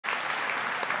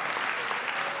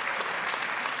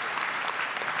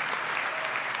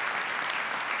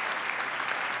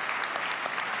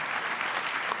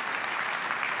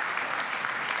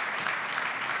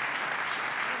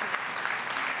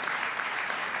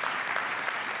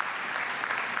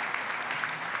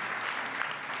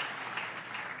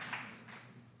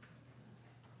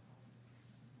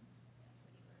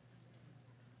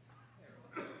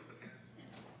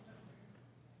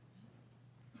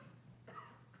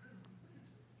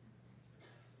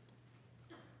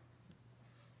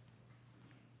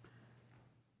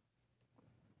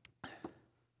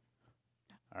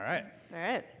All right. All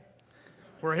right.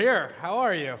 We're here. How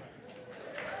are you?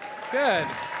 Good.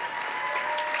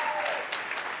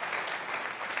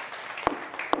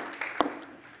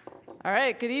 All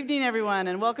right. Good evening, everyone,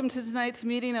 and welcome to tonight's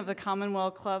meeting of the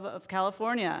Commonwealth Club of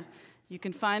California. You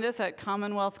can find us at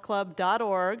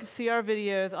commonwealthclub.org, see our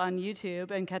videos on YouTube,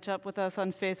 and catch up with us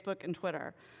on Facebook and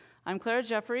Twitter. I'm Clara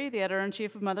Jeffrey, the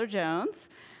editor-in-chief of Mother Jones,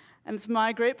 and it's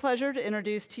my great pleasure to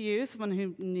introduce to you someone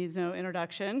who needs no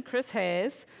introduction, Chris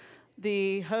Hayes,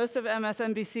 the host of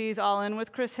MSNBC's All In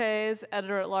with Chris Hayes,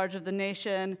 editor-at-large of The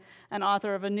Nation, and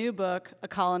author of a new book, A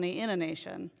Colony in a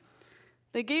Nation.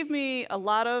 They gave me a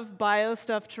lot of bio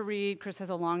stuff to read. Chris has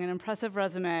a long and impressive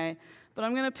resume, but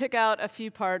I'm going to pick out a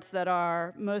few parts that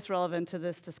are most relevant to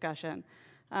this discussion.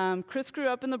 Chris grew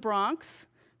up in the Bronx,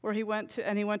 where he went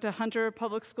to Hunter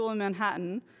Public School in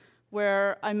Manhattan,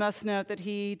 where I must note that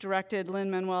he directed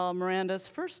Lin-Manuel Miranda's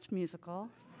first musical.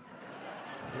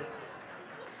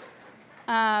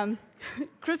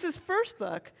 Chris's first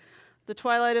book, The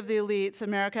Twilight of the Elites,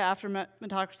 America After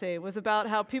Meritocracy, was about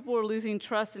how people were losing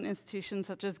trust in institutions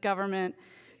such as government,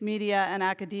 media, and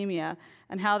academia,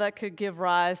 and how that could give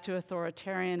rise to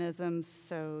authoritarianism,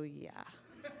 so yeah.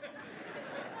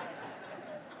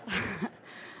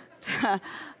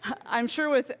 I'm sure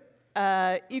with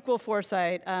equal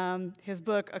foresight, his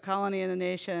book, A Colony in a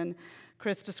Nation,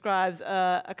 Chris describes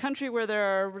a country where there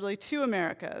are really two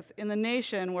Americas. In the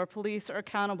nation, where police are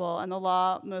accountable and the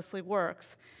law mostly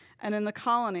works, and in the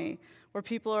colony,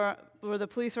 where the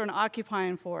police are an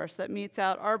occupying force that metes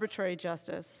out arbitrary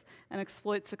justice and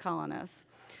exploits the colonists.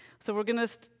 So we're going to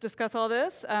discuss all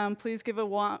this. Please give a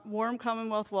warm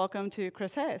Commonwealth welcome to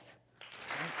Chris Hayes.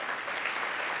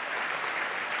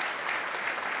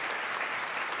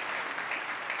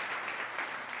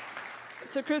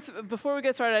 So Chris, before we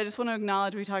get started, I just want to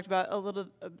acknowledge we talked about a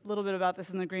little bit about this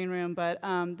in the green room, but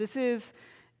this is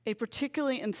a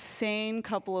particularly insane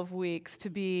couple of weeks to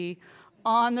be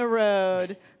on the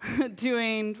road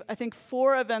doing, I think,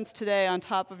 4 events today on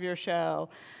top of your show,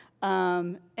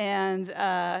 and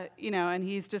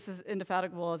he's just as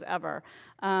indefatigable as ever.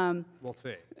 We'll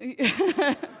see.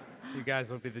 You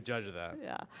guys will be the judge of that.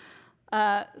 Yeah.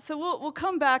 So we'll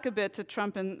come back a bit to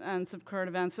Trump and some current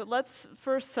events, but let's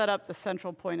first set up the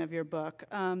central point of your book.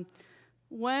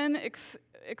 When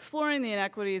exploring the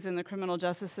inequities in the criminal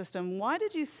justice system, why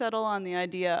did you settle on the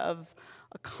idea of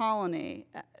a colony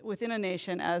within a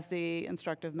nation as the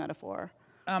instructive metaphor?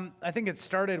 I think it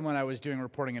started when I was doing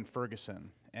reporting in Ferguson,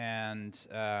 and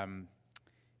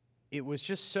it was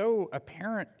just so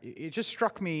apparent. It just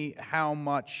struck me how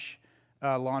much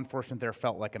law enforcement there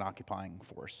felt like an occupying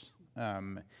force.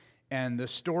 And the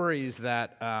stories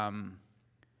that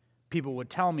people would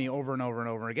tell me over and over and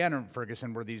over again in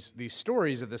Ferguson were these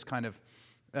stories of this kind of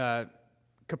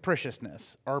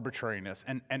capriciousness, arbitrariness,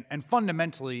 and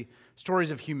fundamentally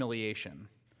stories of humiliation.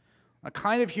 A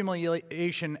kind of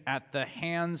humiliation at the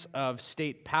hands of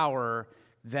state power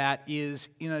that is,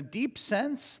 in a deep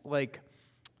sense, like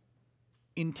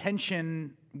in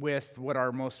tension with what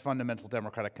our most fundamental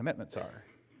democratic commitments are.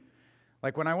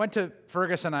 Like when I went to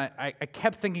Ferguson, I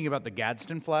kept thinking about the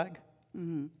Gadsden flag.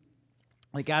 Mm-hmm.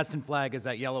 The Gadsden flag is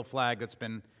that yellow flag that's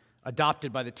been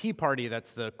adopted by the Tea Party.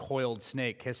 That's the coiled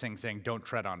snake hissing, saying, "Don't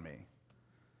tread on me."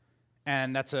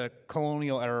 And that's a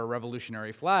colonial-era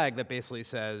revolutionary flag that basically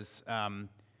says,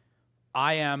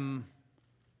 I am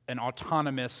an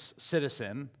autonomous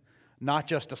citizen, not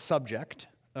just a subject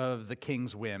of the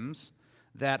king's whims,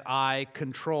 that I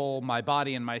control my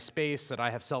body and my space, that I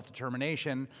have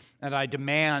self-determination, and I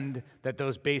demand that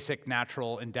those basic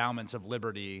natural endowments of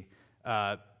liberty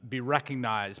be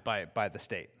recognized by the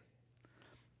state.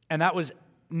 And that was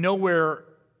nowhere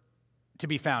to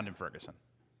be found in Ferguson.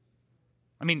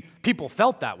 I mean, people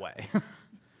felt that way,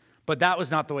 but that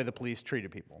was not the way the police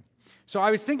treated people. So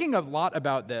I was thinking a lot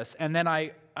about this, and then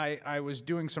I was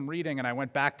doing some reading, and I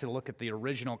went back to look at the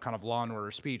original kind of law and order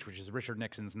speech, which is Richard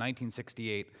Nixon's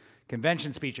 1968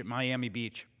 convention speech at Miami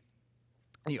Beach,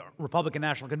 the Republican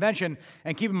National Convention.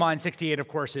 And keep in mind, 68, of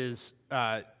course, is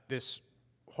this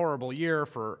horrible year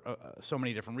for so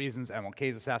many different reasons: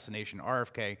 MLK's assassination,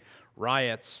 RFK,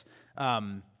 riots.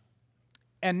 And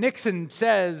Nixon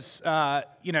says,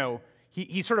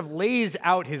 he sort of lays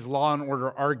out his law and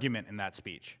order argument in that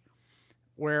speech,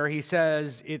 where he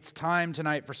says it's time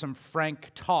tonight for some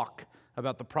frank talk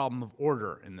about the problem of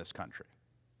order in this country.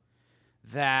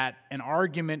 That an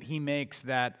argument he makes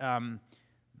that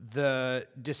the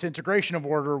disintegration of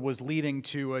order was leading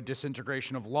to a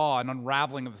disintegration of law, an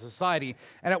unraveling of the society.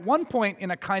 And at one point,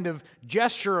 in a kind of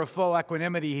gesture of faux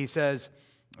equanimity, he says,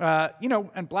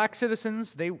 and black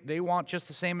citizens, they want just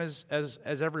the same as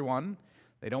everyone.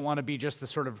 They don't want to be just the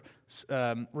sort of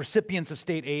recipients of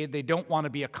state aid. They don't want to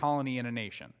be a colony in a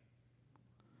nation.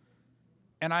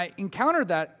 And I encountered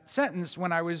that sentence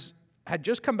when I had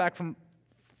just come back from,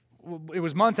 it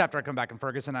was months after I come back from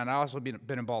Ferguson, and I'd also been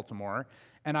in Baltimore,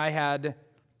 and I had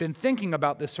been thinking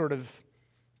about this sort of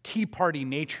Tea Party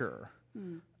nature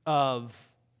of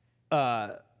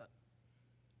the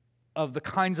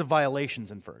kinds of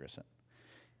violations in Ferguson.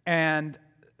 And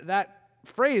that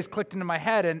phrase clicked into my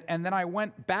head, and then I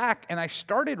went back and I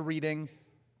started reading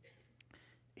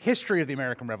history of the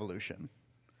American Revolution.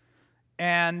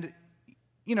 And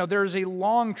you know, there's a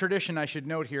long tradition, I should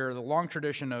note here, the long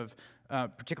tradition of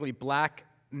particularly black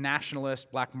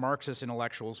nationalist, black Marxist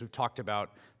intellectuals who've talked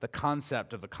about the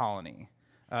concept of the colony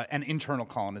and internal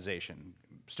colonization.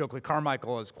 Stokely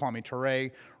Carmichael, as Kwame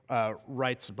Ture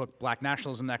writes a book, Black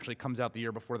Nationalism, that actually comes out the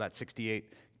year before that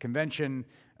 '68 convention.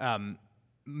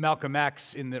 Malcolm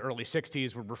X in the early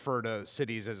 60s would refer to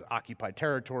cities as occupied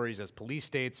territories, as police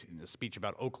states. In a speech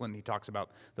about Oakland, he talks about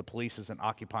the police as an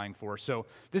occupying force. So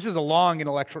this is a long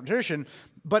intellectual tradition,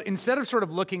 but instead of sort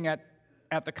of looking at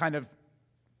the kind of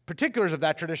particulars of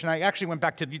that tradition, I actually went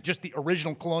back to just the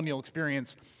original colonial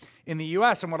experience in the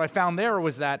US, and what I found there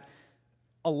was that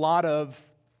a lot of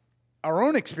our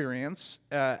own experience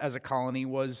as a colony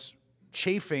was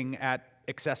chafing at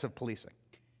excessive policing.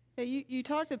 Yeah, you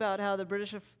talked about how the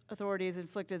British authorities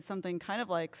inflicted something kind of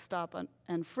like stop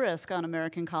and frisk on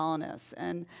American colonists,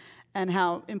 and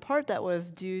how in part that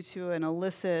was due to an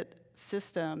illicit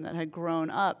system that had grown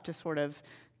up to sort of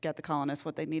get the colonists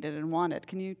what they needed and wanted.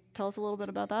 Can you tell us a little bit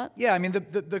about that? Yeah, I mean,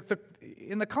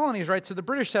 in the colonies, right, so the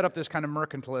British set up this kind of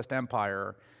mercantilist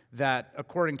empire that,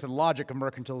 according to the logic of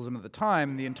mercantilism at the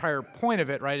time, the entire point of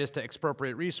it, right, is to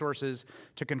expropriate resources,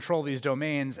 to control these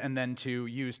domains, and then to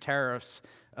use tariffs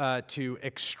to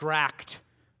extract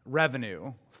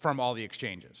revenue from all the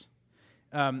exchanges.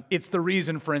 It's the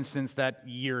reason, for instance, that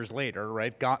years later,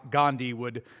 right, Gandhi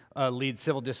would lead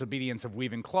civil disobedience of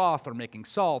weaving cloth or making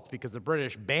salt because the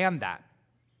British banned that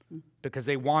because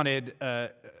they wanted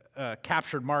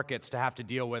captured markets to have to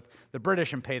deal with the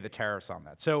British and pay the tariffs on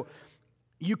that. So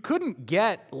you couldn't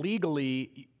get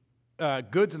legally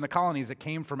goods in the colonies that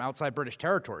came from outside British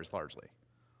territories, largely.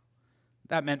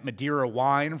 That meant Madeira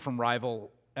wine from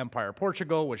rival Empire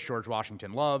Portugal, which George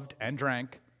Washington loved and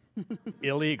drank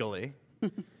illegally.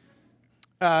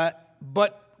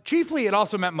 But chiefly, it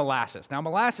also meant molasses. Now,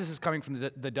 molasses is coming from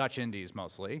the Dutch Indies,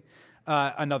 mostly,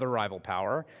 another rival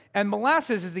power. And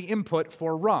molasses is the input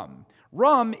for rum.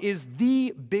 Rum is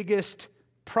the biggest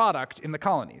product in the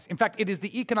colonies. In fact, it is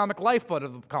the economic lifeblood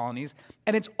of the colonies,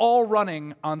 and it's all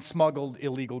running on smuggled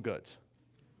illegal goods.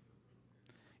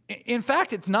 In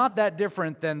fact, it's not that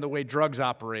different than the way drugs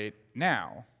operate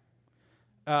now.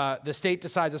 The state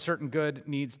decides a certain good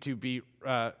needs to be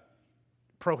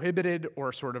prohibited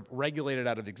or sort of regulated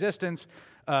out of existence.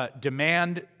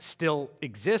 Demand still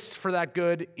exists for that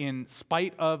good in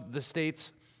spite of the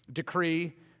state's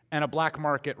decree, and a black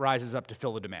market rises up to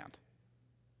fill the demand.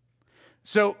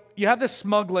 So you have this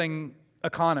smuggling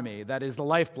economy that is the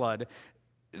lifeblood.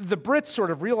 The Brits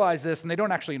sort of realize this, and they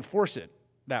don't actually enforce it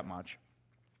that much.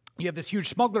 You have this huge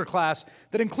smuggler class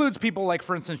that includes people like,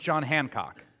 for instance, John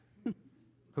Hancock,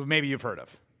 who maybe you've heard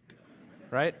of,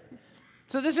 right?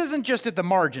 So this isn't just at the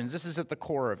margins, this is at the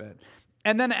core of it.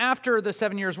 And then after the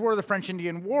 7 Years' War, the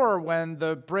French-Indian War, when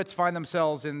the Brits find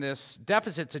themselves in this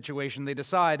deficit situation, they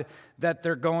decide that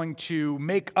they're going to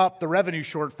make up the revenue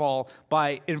shortfall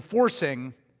by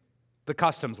enforcing the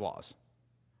customs laws.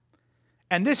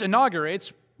 And this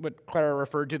inaugurates what Clara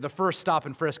referred to, the first stop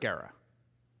and frisk era.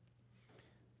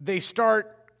 They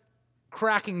start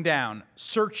cracking down,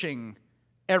 searching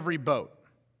every boat.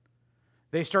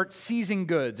 They start seizing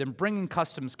goods and bringing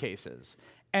customs cases,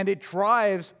 and it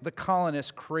drives the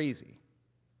colonists crazy.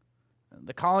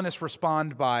 The colonists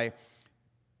respond by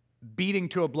beating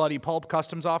to a bloody pulp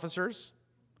customs officers,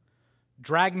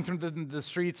 dragging them through the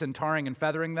streets and tarring and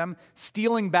feathering them,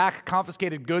 stealing back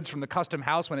confiscated goods from the custom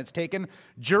house when it's taken,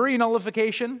 jury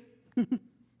nullification.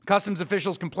 Customs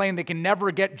officials complain they can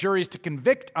never get juries to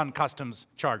convict on customs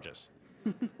charges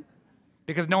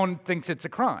because no one thinks it's a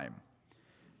crime.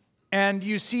 And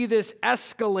you see this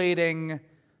escalating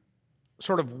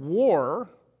sort of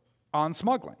war on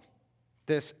smuggling,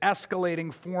 this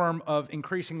escalating form of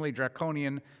increasingly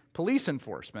draconian police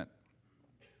enforcement.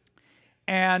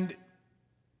 And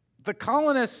the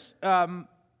colonists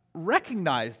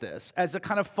recognize this as a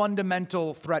kind of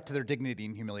fundamental threat to their dignity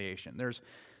and humiliation.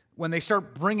 When they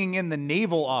start bringing in the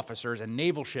naval officers and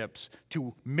naval ships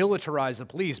to militarize the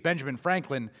police, Benjamin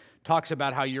Franklin talks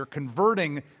about how you're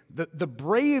converting the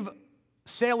brave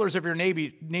sailors of your navy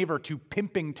to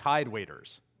pimping tide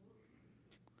waiters.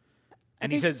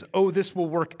 And he says, oh, this will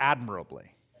work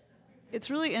admirably. It's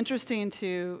really interesting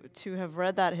to have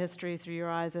read that history through your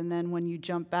eyes, and then when you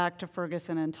jump back to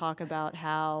Ferguson and talk about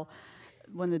how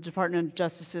when the Department of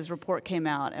Justice's report came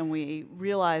out and we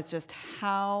realized just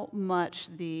how much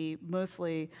the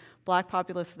mostly black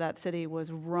populace of that city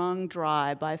was wrung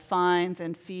dry by fines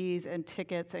and fees and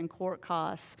tickets and court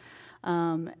costs,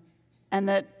 and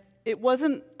that it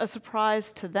wasn't a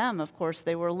surprise to them, of course,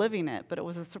 they were living it, but it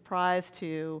was a surprise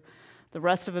to the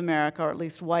rest of America, or at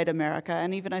least white America,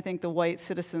 and even I think the white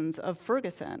citizens of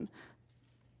Ferguson.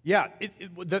 Yeah,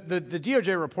 the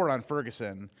DOJ report on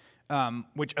Ferguson,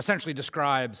 which essentially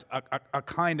describes a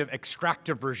kind of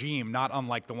extractive regime, not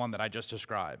unlike the one that I just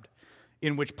described,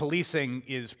 in which policing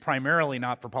is primarily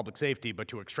not for public safety, but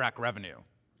to extract revenue.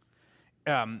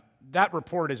 That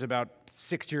report is about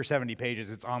 60 or 70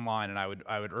 pages. It's online, and I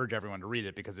would urge everyone to read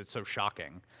it because it's so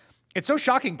shocking. It's so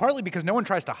shocking partly because no one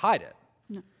tries to hide it.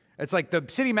 No. It's like the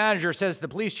city manager says to the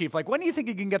police chief, like, when do you think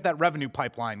you can get that revenue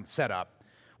pipeline set up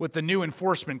with the new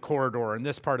enforcement corridor in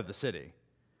this part of the city?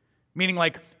 Meaning,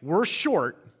 like, we're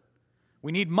short,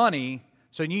 we need money,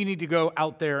 so you need to go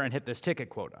out there and hit this ticket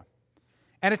quota.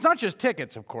 And it's not just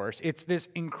tickets, of course. It's this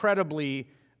incredibly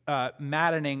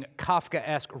maddening,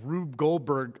 Kafkaesque Rube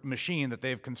Goldberg machine that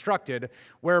they've constructed,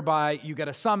 whereby you get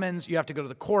a summons, you have to go to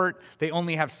the court, they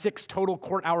only have 6 total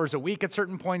court hours a week at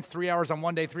certain points, 3 hours on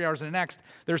one day, 3 hours on the next.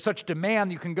 There's such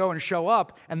demand you can go and show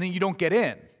up, and then you don't get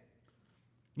in.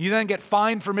 You then get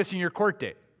fined for missing your court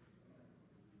date.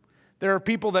 There are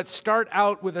people that start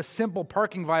out with a simple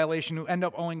parking violation who end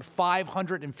up owing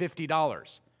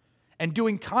 $550 and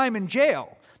doing time in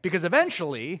jail because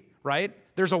eventually, right,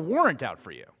 there's a warrant out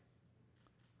for you.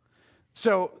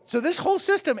 So this whole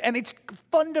system, and it's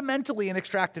fundamentally an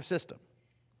extractive system.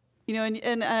 You know,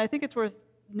 and I think it's worth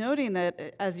noting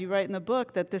that, as you write in the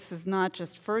book, that this is not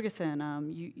just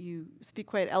Ferguson. You speak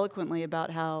quite eloquently about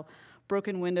how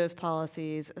broken windows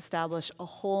policies establish a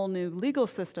whole new legal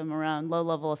system around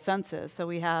low-level offenses. So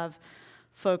we have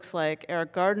folks like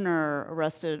Eric Gardner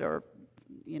arrested or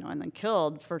and then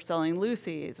killed for selling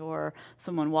Lucy's, or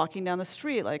someone walking down the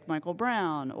street like Michael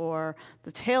Brown, or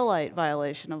the taillight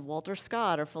violation of Walter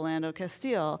Scott or Philando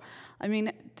Castile. I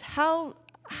mean,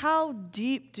 how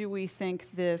deep do we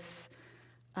think this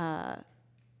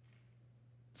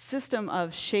system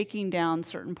of shaking down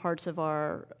certain parts of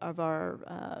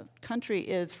our country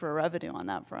is for revenue on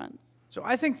that front? So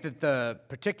I think that the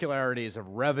particularities of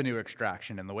revenue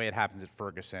extraction and the way it happens at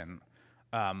Ferguson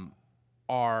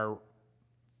are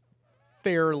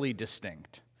fairly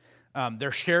distinct.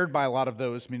 They're shared by a lot of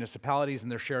those municipalities,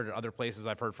 and they're shared at other places.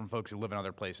 I've heard from folks who live in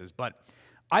other places. But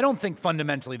I don't think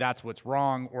fundamentally that's what's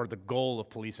wrong or the goal of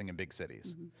policing in big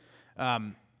cities. Mm-hmm.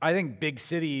 I think big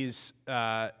cities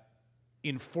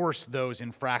enforce those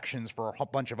infractions for a whole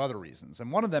bunch of other reasons.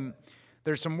 And one of them,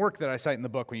 there's some work that I cite in the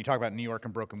book when you talk about New York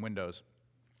and broken windows.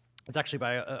 It's actually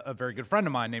by a very good friend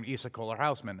of mine named Isa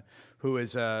Kohler-Hausman, who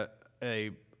is a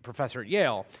professor at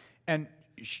Yale. And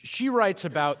she writes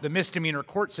about the misdemeanor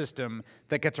court system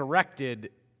that gets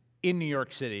erected in New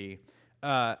York City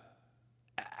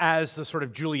as the sort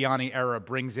of Giuliani era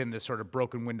brings in this sort of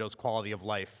broken windows quality of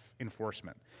life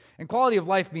enforcement. And quality of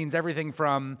life means everything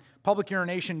from public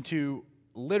urination to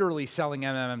literally selling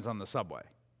M&Ms on the subway,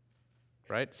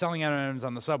 right? Selling M&Ms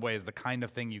on the subway is the kind of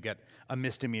thing you get a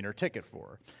misdemeanor ticket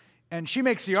for. And she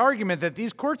makes the argument that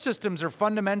these court systems are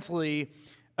fundamentally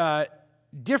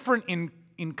different in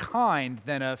kind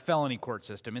than a felony court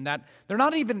system, in that they're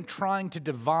not even trying to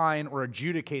divine or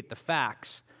adjudicate the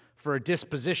facts for a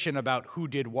disposition about who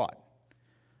did what.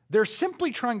 They're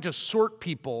simply trying to sort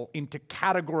people into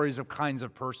categories of kinds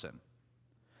of person.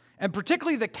 And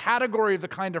particularly the category of the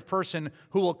kind of person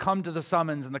who will come to the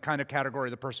summons and the kind of category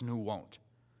of the person who won't,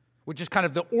 which is kind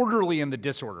of the orderly and the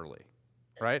disorderly,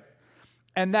 right?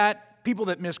 And that people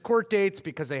that miss court dates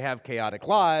because they have chaotic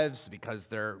lives, because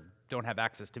they don't have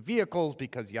access to vehicles,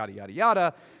 because yada, yada,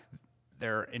 yada,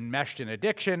 they're enmeshed in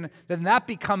addiction, then that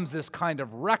becomes this kind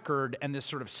of record and this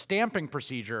sort of stamping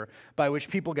procedure by which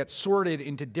people get sorted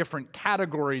into different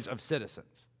categories of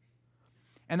citizens.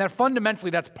 And that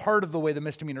fundamentally, that's part of the way the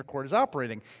misdemeanor court is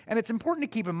operating. And it's important to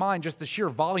keep in mind just the sheer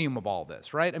volume of all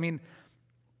this, right? I mean,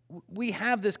 we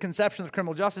have this conception of the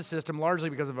criminal justice system largely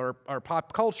because of our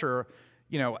pop culture,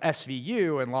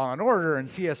 SVU and Law and Order and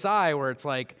CSI, where it's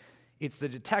like, it's the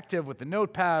detective with the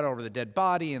notepad over the dead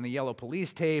body and the yellow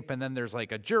police tape, and then there's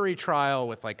like a jury trial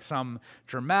with like some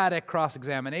dramatic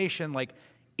cross-examination. Like,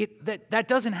 that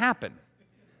doesn't happen.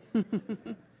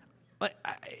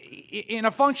 In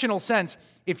a functional sense,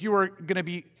 if you were going to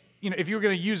be if you're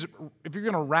going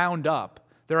to round up,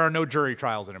 there are no jury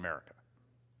trials in America.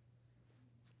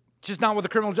 It's just not what the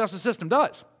criminal justice system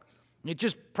does. It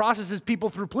just processes people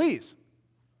through pleas.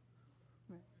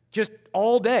 Just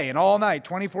all day and all night,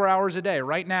 24 hours a day,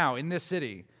 right now in this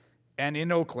city and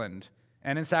in Oakland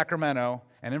and in Sacramento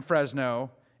and in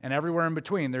Fresno and everywhere in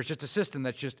between. There's just a system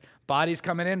that's just bodies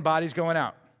coming in, bodies going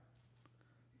out.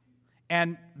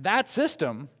 And that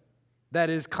system that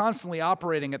is constantly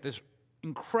operating at this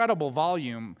incredible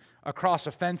volume across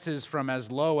offenses from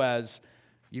as low as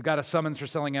you got a summons for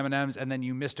selling M&Ms and then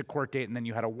you missed a court date and then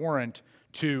you had a warrant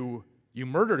to you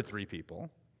murdered 3 people.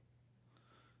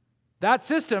 That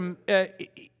system,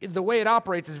 the way it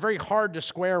operates, is very hard to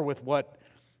square with what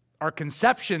our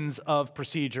conceptions of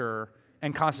procedure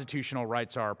and constitutional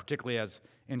rights are, particularly as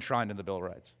enshrined in the Bill of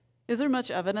Rights. Is there much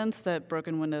evidence that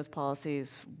broken windows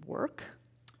policies work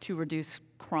to reduce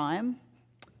crime?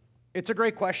 It's a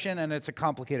great question, and it's a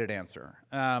complicated answer.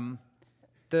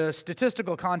 The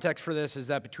statistical context for this is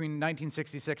that between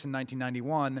 1966 and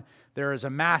 1991, there is a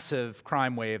massive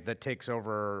crime wave that takes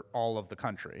over all of the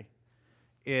country.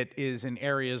 It is in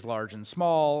areas large and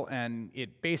small, and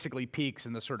it basically peaks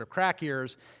in the sort of crack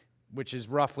years, which is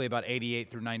roughly about 88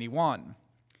 through 91.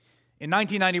 In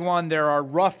 1991, there are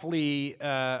roughly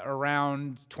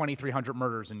around 2,300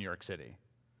 murders in New York City.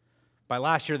 By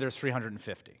last year, there's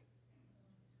 350.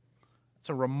 It's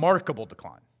a remarkable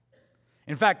decline.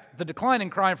 In fact, the decline in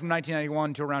crime from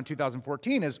 1991 to around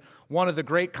 2014 is one of the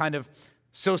great kind of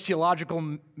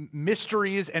sociological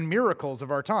mysteries and miracles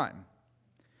of our time.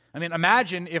 I mean,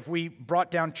 imagine if we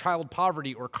brought down child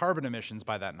poverty or carbon emissions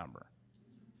by that number,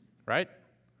 right?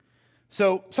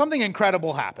 So something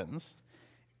incredible happens,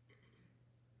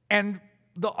 and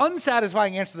the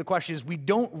unsatisfying answer to the question is we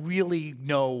don't really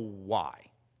know why.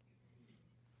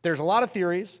 There's a lot of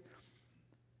theories,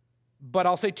 but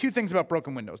I'll say 2 things about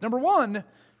broken windows. Number one,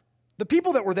 the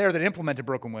people that were there that implemented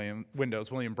broken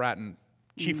windows, William Bratton,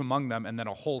 chief among them, and then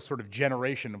a whole sort of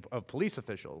generation of police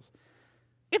officials,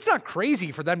 it's not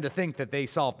crazy for them to think that they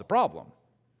solved the problem,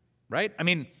 right? I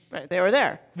mean... Right, they were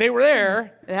there. They were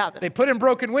there. It happened. They put in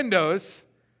broken windows,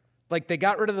 like they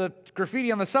got rid of the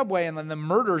graffiti on the subway, and then the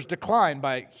murders declined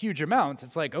by huge amounts.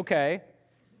 It's like, okay,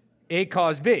 A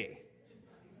caused B.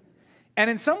 And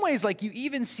in some ways, like you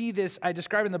even see this, I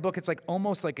describe in the book, it's like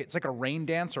almost like it's like a rain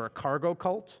dance or a cargo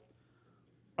cult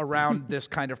around this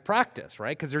kind of practice,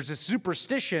 right? Because there's this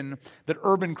superstition that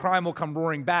urban crime will come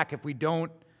roaring back if we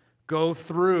don't go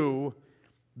through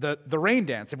the rain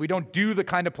dance, if we don't do the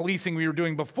kind of policing we were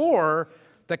doing before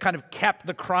that kind of kept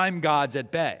the crime gods at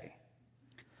bay.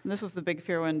 And this was the big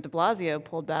fear when de Blasio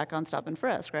pulled back on stop and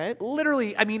frisk, right?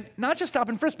 Literally, I mean, not just stop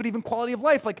and frisk, but even quality of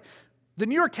life. Like, the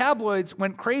New York tabloids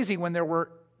went crazy when there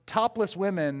were topless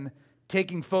women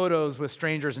taking photos with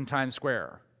strangers in Times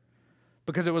Square.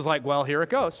 Because it was like, well, here it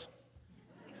goes.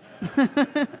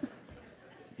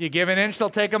 You give an inch, they'll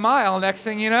take a mile, next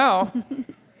thing you know.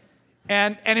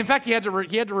 And in fact, he had to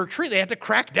retreat. They had to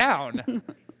crack down.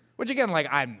 Which again, like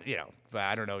I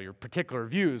don't know your particular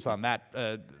views on that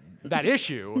that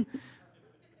issue,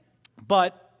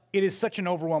 but it is such an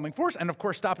overwhelming force. And of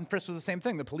course, stop and frisk was the same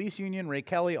thing. The police union, Ray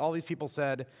Kelly, all these people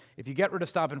said, if you get rid of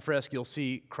stop and frisk, you'll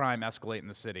see crime escalate in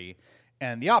the city.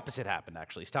 And the opposite happened,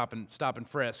 actually. Stop and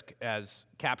frisk, as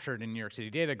captured in New York City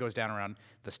data, goes down around,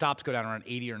 the stops go down around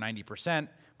 80 or 90%.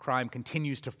 Crime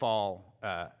continues to fall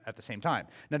at the same time.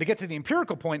 Now, to get to the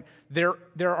empirical point, there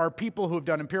are people who have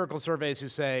done empirical surveys who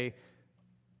say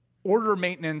order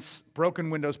maintenance, broken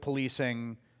windows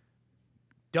policing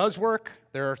does work.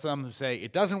 There are some who say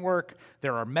it doesn't work.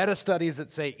 There are meta-studies that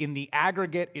say in the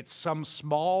aggregate, it's some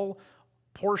small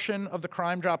portion of the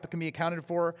crime drop that can be accounted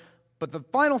for. But the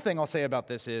final thing I'll say about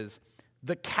this is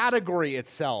the category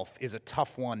itself is a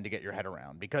tough one to get your head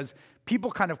around because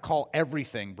people kind of call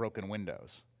everything broken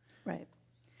windows. Right.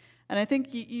 And I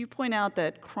think you point out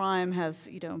that crime has,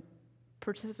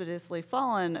 precipitously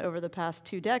fallen over the past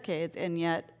 2 decades, and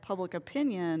yet public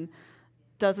opinion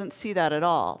doesn't see that at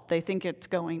all. They think it's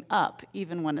going up,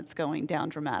 even when it's going down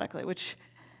dramatically, which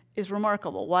is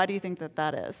remarkable. Why do you think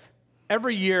that is?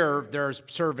 Every year, there's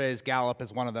surveys, Gallup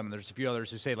is one of them, and there's a few others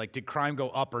who say, like, did crime go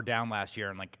up or down last year?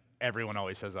 And, like, everyone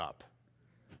always says up.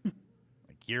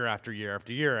 Like, year after year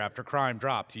after year after crime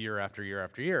dropped, year after year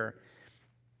after year.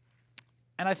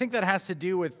 And I think that has to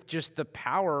do with just the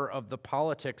power of the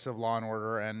politics of law and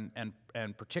order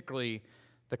and particularly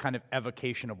the kind of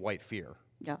evocation of white fear.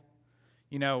 Yeah.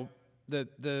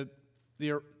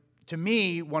 To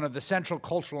me, one of the central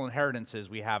cultural inheritances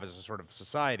we have as a sort of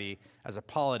society, as a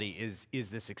polity, is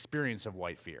this experience of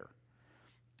white fear.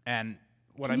 And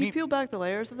what I mean. Can you peel back the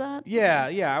layers of that?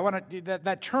 Yeah. I want to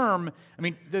that term. I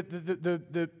mean,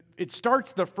 it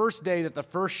starts the first day that the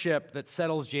first ship that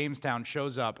settles Jamestown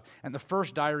shows up, and the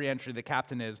first diary entry of the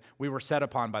captain is, "We were set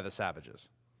upon by the savages."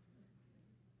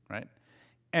 Right,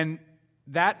 and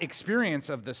that experience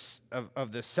of this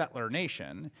settler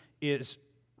nation is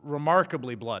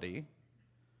remarkably bloody,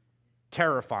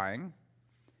 terrifying,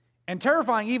 and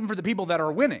terrifying even for the people that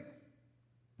are winning.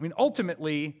 I mean,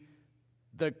 ultimately,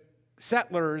 the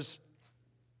settlers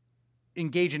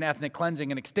engage in ethnic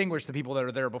cleansing and extinguish the people that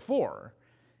are there before.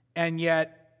 And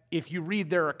yet, if you read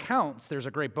their accounts, there's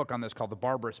a great book on this called The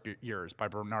Barbarous Years by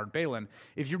Bernard Bailyn.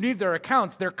 If you read their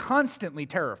accounts, they're constantly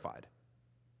terrified.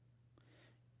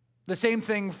 The same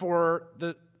thing for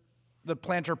the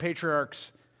planter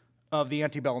patriarchs of the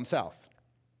antebellum South,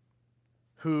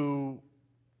 who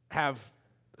have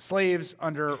slaves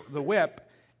under the whip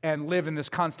and live in this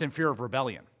constant fear of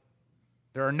rebellion.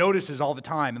 There are notices all the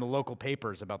time in the local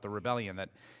papers about the rebellion, that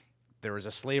there was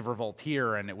a slave revolt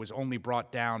here and it was only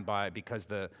brought down because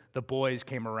the boys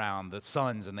came around, the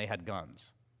sons, and they had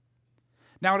guns.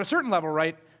 Now, at a certain level,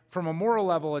 right, from a moral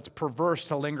level, it's perverse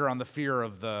to linger on the fear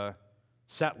of the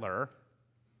settler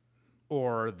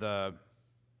or the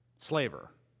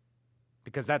slaver,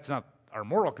 because that's not our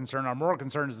moral concern. Our moral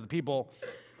concern is the people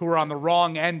who are on the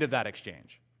wrong end of that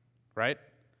exchange, right?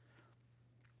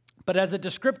 But as a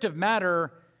descriptive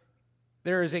matter,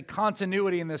 there is a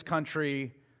continuity in this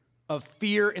country of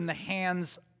fear in the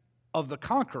hands of the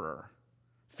conqueror,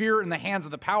 fear in the hands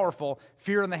of the powerful,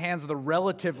 fear in the hands of the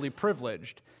relatively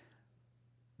privileged,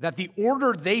 that the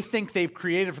order they think they've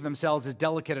created for themselves is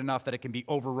delicate enough that it can be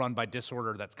overrun by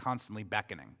disorder that's constantly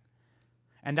beckoning.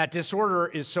 And that disorder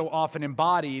is so often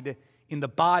embodied in the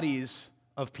bodies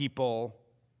of people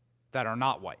that are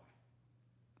not white,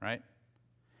 right?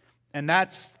 And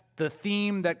that's the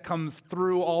theme that comes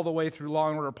through all the way through Law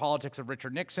and Order Politics of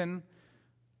Richard Nixon,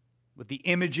 with the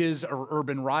images of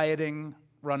urban rioting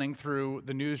running through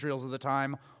the newsreels of the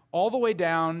time, all the way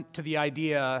down to the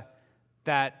idea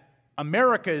that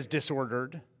America is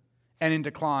disordered and in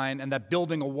decline, and that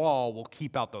building a wall will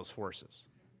keep out those forces.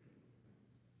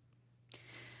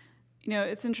 You know,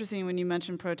 it's interesting when you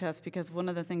mention protests, because one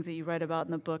of the things that you write about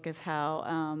in the book is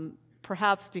how,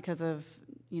 perhaps because of,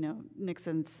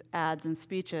 Nixon's ads and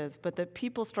speeches, but that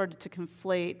people started to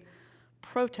conflate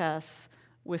protests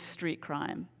with street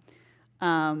crime.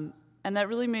 And that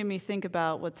really made me think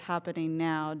about what's happening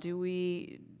now.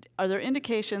 Are there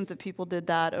indications that people did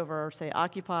that over, say,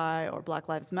 Occupy or Black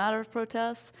Lives Matter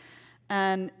protests?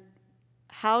 And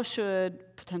how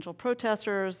should potential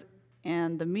protesters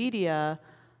and the media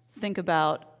think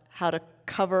about how to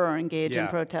cover or engage in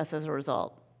protests as a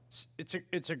result?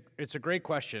 It's a great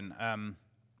question.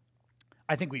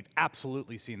 I think we've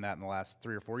absolutely seen that in the last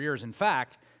 3 or 4 years. In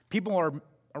fact,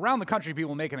 around the country,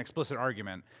 people make an explicit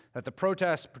argument that the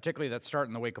protests, particularly that start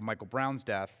in the wake of Michael Brown's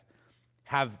death,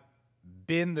 have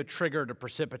been the trigger to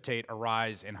precipitate a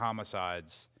rise in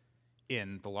homicides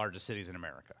in the largest cities in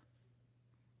America.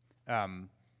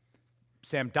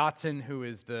 Sam Dotson, who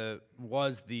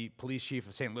was the police chief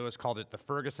of St. Louis, called it the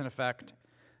Ferguson effect.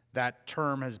 That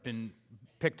term has been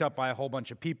picked up by a whole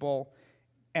bunch of people.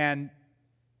 And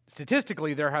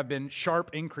statistically, there have been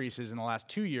sharp increases in the last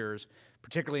 2 years,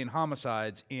 particularly in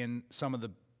homicides in some of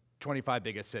the 25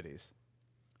 biggest cities.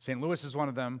 St. Louis is one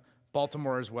of them,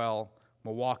 Baltimore as well,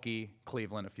 Milwaukee,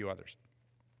 Cleveland, a few others.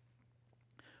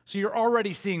 So you're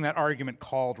already seeing that argument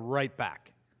called right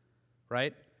back,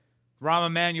 right? Rahm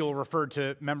Emanuel referred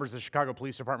to members of the Chicago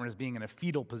Police Department as being in a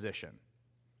fetal position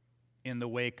in the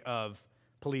wake of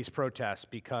police protests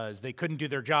because they couldn't do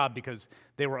their job because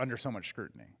they were under so much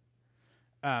scrutiny.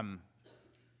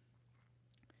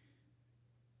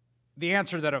 The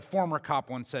answer that a former cop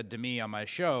once said to me on my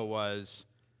show was,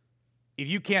 if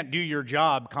you can't do your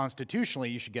job constitutionally,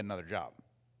 you should get another job,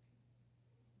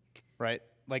 right?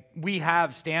 Like, we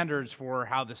have standards for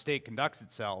how the state conducts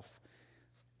itself,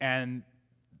 and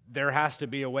there has to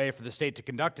be a way for the state to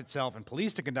conduct itself and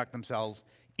police to conduct themselves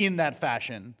in that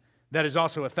fashion that is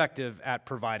also effective at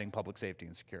providing public safety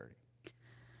and security.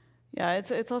 Yeah,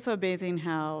 it's also amazing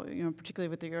how, particularly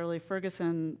with the early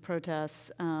Ferguson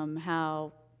protests,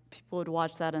 how people would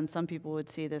watch that and some people would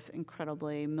see this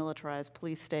incredibly militarized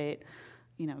police state,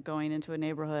 going into a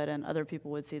neighborhood, and other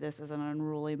people would see this as an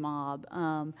unruly mob.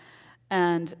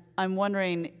 And I'm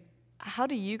wondering, how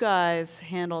do you guys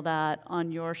handle that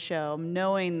on your show,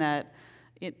 knowing that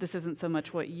this isn't so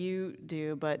much what you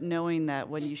do, but knowing that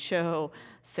when you show,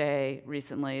 say,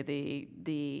 recently,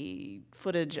 the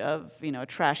footage of, a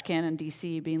trash can in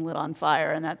D.C. being lit on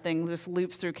fire, and that thing just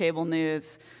loops through cable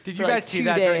news. Did you guys see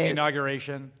that during the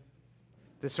inauguration?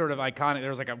 this sort of iconic. There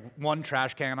was like one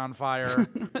trash can on fire.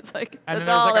 It's like And that's then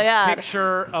there was all like they a had.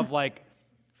 picture of like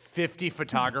 50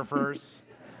 photographers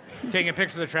taking a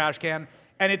picture of the trash can.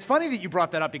 And it's funny that you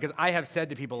brought that up because I have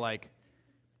said to people like,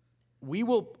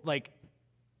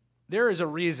 there is a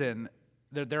reason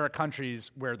that there are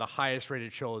countries where the highest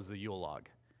rated show is the Yule log.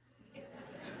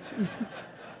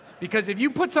 Because if you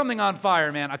put something on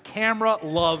fire, man, a camera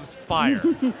loves fire.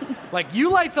 Like, you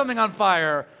light something on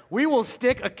fire, we will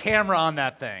stick a camera on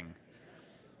that thing.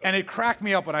 And it cracked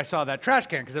me up when I saw that trash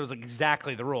can, because it was like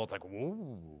exactly the rule. It's like,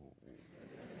 whoa.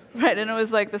 Right, and it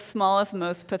was like the smallest,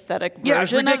 most pathetic Yeah, it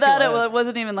was version of that. ridiculous. It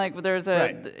wasn't even like there's a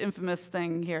Right. infamous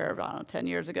thing here, I don't know, 10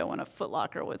 years ago when a Foot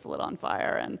Locker was lit on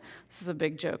fire, and this is a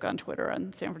big joke on Twitter,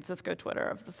 on San Francisco Twitter,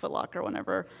 of the Foot Locker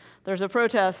whenever there's a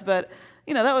protest. But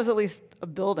you know, that was at least a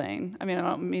building. I mean, I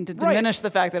don't mean to diminish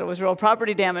the fact that it was real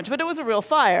property damage, but it was a real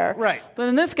fire. Right. But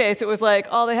in this case, it was like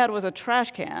all they had was a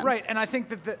trash can. Right, and I think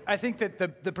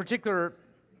that the particular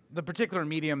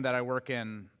medium that I work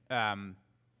in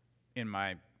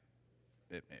my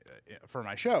for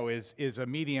my show is a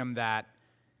medium that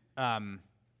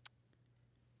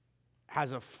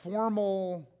has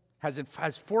formal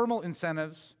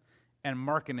incentives and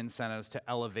market incentives to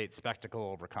elevate spectacle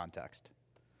over context.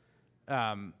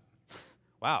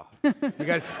 Wow, you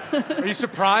guys, are you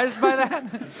surprised by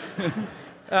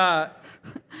that?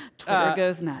 Twitter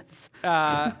goes nuts.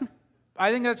 I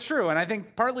think that's true, and I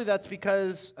think partly that's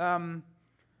because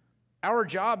our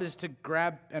job is to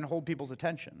grab and hold people's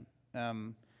attention,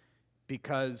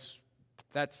 because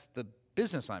that's the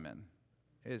business I'm in,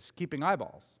 is keeping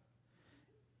eyeballs.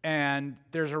 And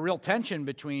there's a real tension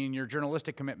between your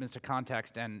journalistic commitments to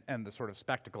context and the sort of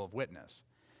spectacle of witness.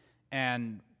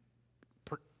 And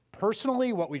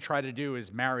personally, what we try to do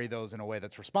is marry those in a way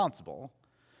that's responsible.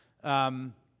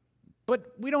 But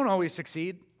we don't always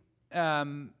succeed,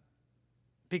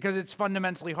 because it's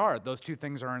fundamentally hard. Those two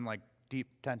things are in like deep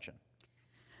tension.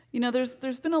 You know,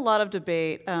 there's been a lot of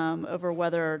debate over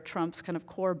whether Trump's kind of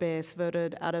core base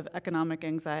voted out of economic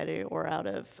anxiety or out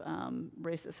of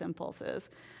racist impulses.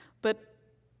 But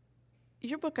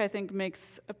your book, I think,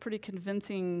 makes a pretty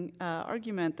convincing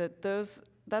argument that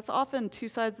that's often two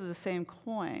sides of the same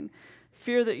coin.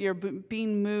 Fear that you're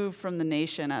being moved from the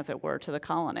nation, as it were, to the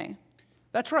colony.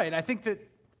 That's right. I think that,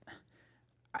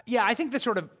 I think this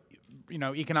sort of,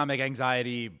 economic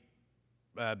anxiety,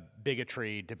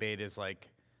 bigotry debate is like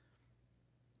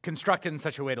constructed in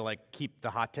such a way to like keep the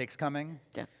hot takes coming,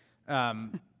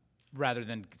 rather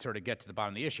than sort of get to the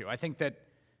bottom of the issue. I think that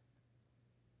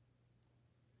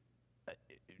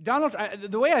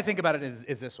the way I think about it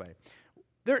is this way.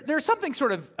 There's something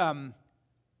sort of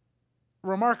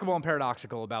remarkable and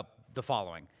paradoxical about the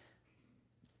following.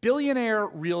 Billionaire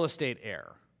real estate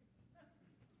heir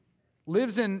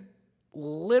lives in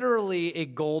literally a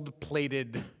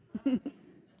gold-plated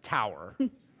tower,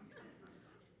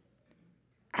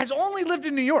 has only lived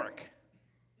in New York,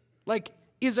 like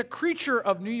is a creature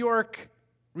of New York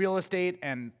real estate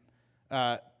and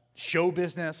show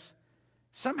business,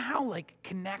 somehow like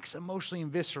connects emotionally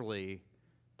and viscerally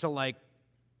to like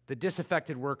the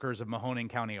disaffected workers of Mahoning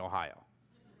County, Ohio.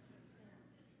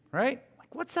 Right?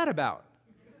 Like, what's that about?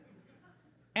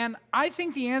 And I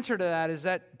think the answer to that is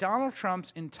that Donald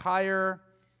Trump's entire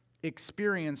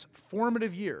experience,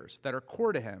 formative years that are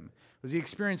core to him, was the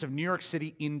experience of New York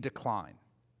City in decline.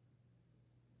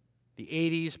 The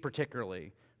 80s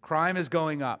particularly. Crime is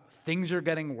going up. Things are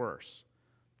getting worse.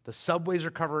 The subways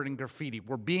are covered in graffiti.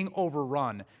 We're being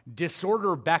overrun.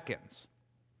 Disorder beckons.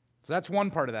 So that's one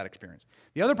part of that experience.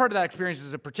 The other part of that experience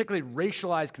is a particularly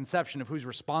racialized conception of who's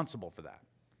responsible for that.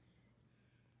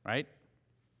 Right?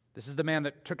 This is the man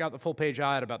that took out the full-page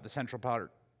ad about the Central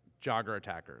Park jogger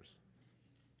attackers.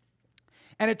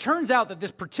 And it turns out that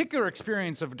this particular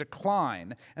experience of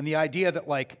decline and the idea that,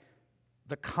 like,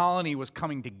 the colony was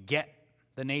coming to get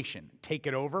the nation, take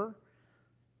it over,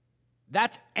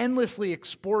 that's endlessly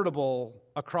exportable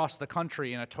across the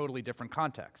country in a totally different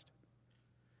context.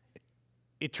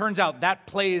 It turns out that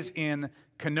plays in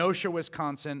Kenosha,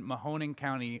 Wisconsin, Mahoning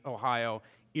County, Ohio,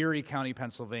 Erie County,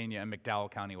 Pennsylvania, and McDowell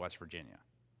County, West Virginia.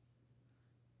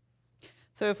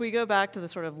 So if we go back to the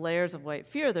sort of layers of white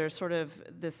fear, there's sort of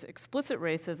this explicit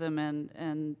racism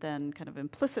and then kind of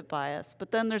implicit bias,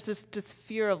 but then there's this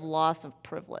fear of loss of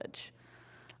privilege.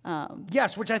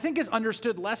 Yes, which I think is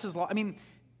understood less as law. I mean,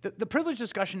 the privilege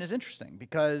discussion is interesting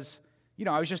because,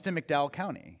 I was just in McDowell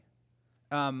County.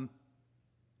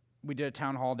 We did a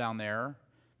town hall down there.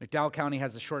 McDowell County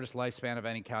has the shortest lifespan of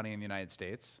any county in the United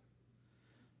States.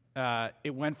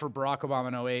 It went for Barack Obama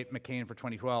in 2008, McCain for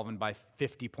 2012, and by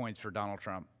 50 points for Donald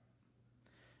Trump.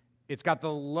 It's got the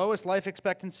lowest life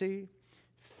expectancy,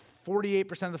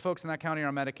 48% of the folks in that county are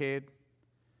on Medicaid.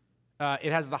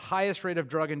 It has the highest rate of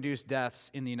drug-induced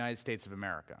deaths in the United States of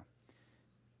America,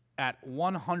 at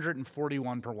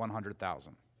 141 per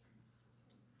 100,000.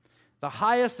 The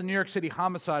highest the New York City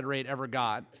homicide rate ever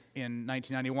got in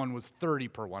 1991 was 30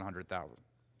 per 100,000.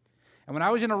 And when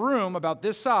I was in a room about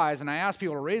this size and I asked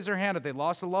people to raise their hand if they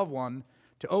lost a loved one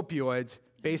to opioids,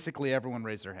 basically everyone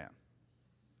raised their hand.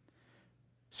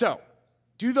 So,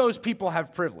 do those people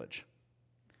have privilege?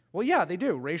 Well, yeah, they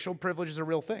do. Racial privilege is a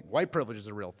real thing. White privilege is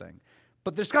a real thing.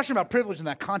 But the discussion about privilege in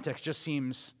that context just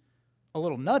seems a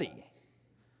little nutty.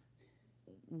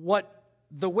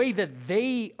 The way that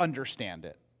they understand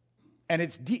it, and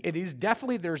it is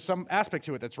definitely, there's some aspect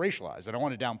to it that's racialized. I don't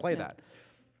want to downplay that.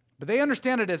 But they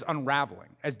understand it as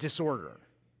unraveling, as disorder.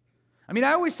 I mean,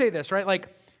 I always say this, right?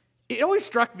 Like, it always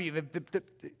struck me that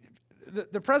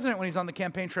the president, when he's on the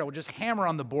campaign trail, will just hammer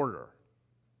on the border,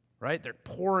 right? They're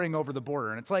pouring over the border.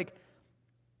 And it's like,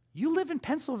 you live in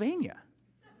Pennsylvania.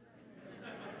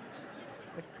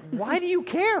 Like, why do you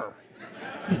care?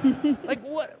 Like,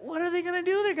 what are they going to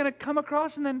do? They're going to come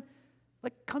across and then,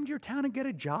 like, come to your town and get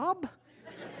a job?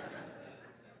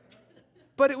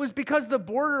 But it was because the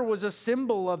border was a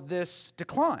symbol of this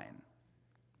decline,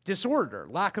 disorder,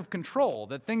 lack of control,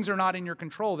 that things are not in your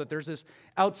control, that there's this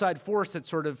outside force that's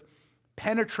sort of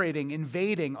penetrating,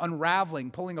 invading,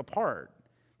 unraveling, pulling apart.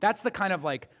 That's the kind of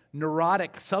like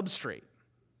neurotic substrate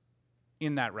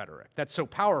in that rhetoric that's so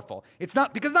powerful. It's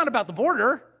not, because it's not about the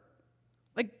border.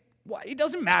 Like, it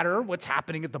doesn't matter what's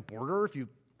happening at the border if you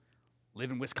live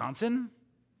in Wisconsin.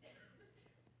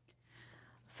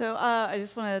 So I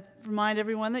just want to remind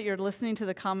everyone that you're listening to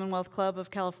the Commonwealth Club of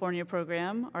California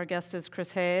program. Our guest is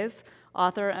Chris Hayes,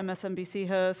 author, MSNBC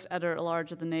host,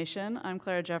 editor-at-large of The Nation. I'm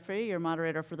Clara Jeffrey, your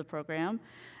moderator for the program.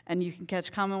 And you can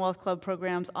catch Commonwealth Club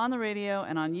programs on the radio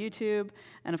and on YouTube.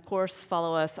 And of course,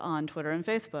 follow us on Twitter and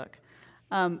Facebook.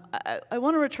 I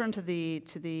want to return to the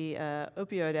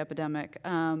opioid epidemic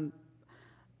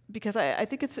because I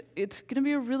think it's going to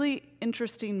be a really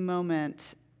interesting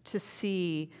moment to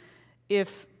see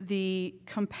if the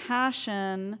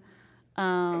compassion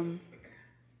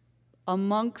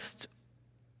amongst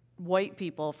white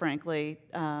people, frankly,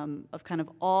 of kind of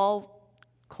all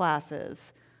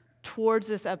classes towards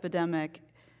this epidemic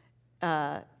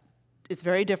is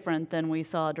very different than we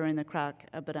saw during the crack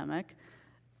epidemic.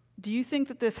 Do you think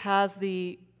that this has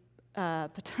the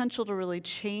potential to really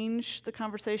change the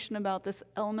conversation about this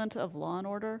element of law and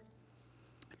order?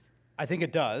 I think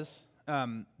it does.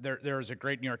 There was a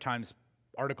great New York Times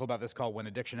article about this called When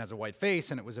Addiction Has a White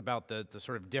Face, and it was about the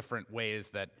sort of different ways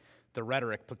that the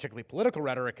rhetoric, particularly political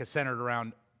rhetoric, is centered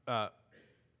around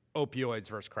opioids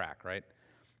versus crack, right?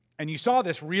 And you saw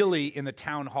this really in the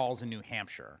town halls in New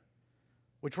Hampshire,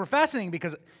 which were fascinating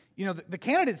because, you know, the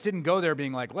candidates didn't go there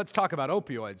being like, let's talk about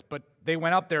opioids, but they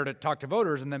went up there to talk to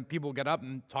voters, and then people get up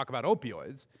and talk about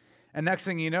opioids. And next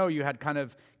thing you know, you had kind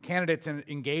of candidates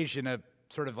engaged in a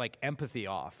sort of like empathy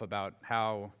off about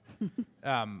how,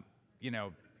 you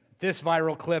know, this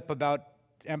viral clip about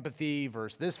empathy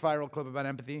versus this viral clip about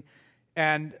empathy.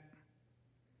 And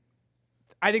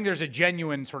I think there's a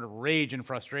genuine sort of rage and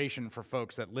frustration for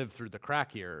folks that lived through the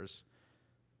crack years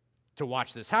to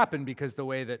watch this happen, because the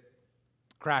way that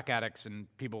crack addicts and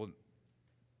people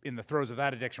in the throes of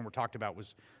that addiction were talked about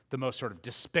was the most sort of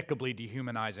despicably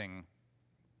dehumanizing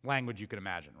language you could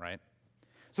imagine, right?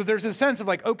 So there's a sense of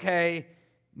like, okay,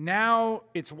 now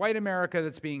it's white America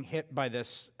that's being hit by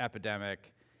this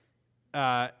epidemic.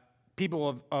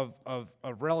 People of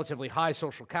relatively high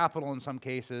social capital in some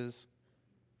cases.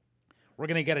 We're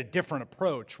going to get a different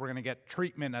approach. We're going to get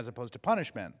treatment as opposed to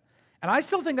punishment. And I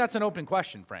still think that's an open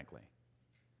question, frankly.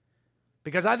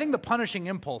 Because I think the punishing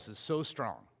impulse is so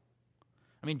strong.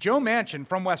 I mean, Joe Manchin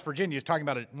from West Virginia is talking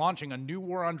about launching a new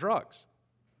war on drugs.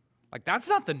 Like, that's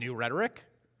not the new rhetoric.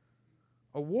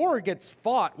 A war gets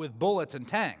fought with bullets and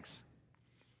tanks.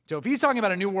 So if he's talking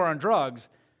about a new war on drugs,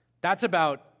 that's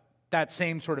about that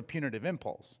same sort of punitive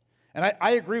impulse. And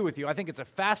I agree with you. I think it's a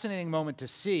fascinating moment to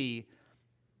see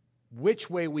which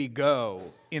way we go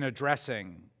in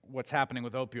addressing what's happening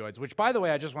with opioids, which, by the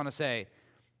way, I just want to say,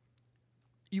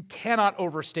 you cannot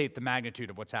overstate the magnitude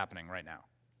of what's happening right now.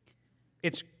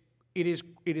 It is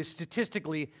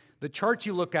statistically, the charts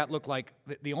you look at look like,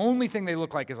 the only thing they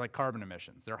look like is like carbon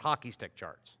emissions. They're hockey stick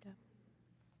charts. Yeah.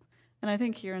 And I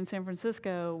think here in San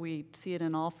Francisco, we see it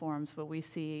in all forms, but we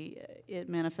see it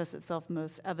manifests itself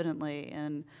most evidently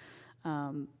in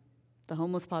the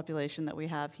homeless population that we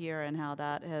have here and how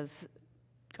that has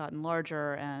gotten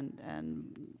larger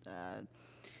and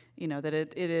you know, that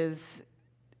it is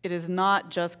it is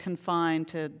not just confined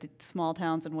to the small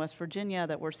towns in West Virginia,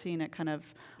 that we're seeing it kind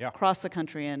of across the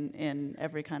country in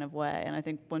every kind of way. And I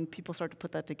think when people start to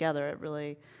put that together, it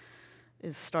really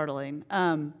is startling.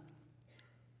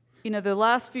 You know, the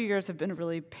last few years have been a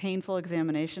really painful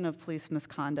examination of police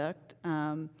misconduct.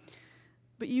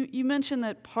 But you mentioned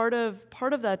that part of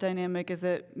that dynamic is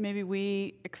that maybe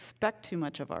we expect too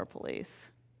much of our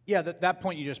police. Yeah, that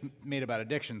point you just made about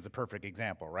addiction is a perfect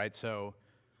example, right? So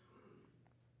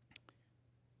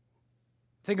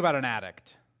think about an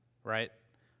addict, right?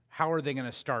 How are they going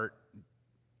to start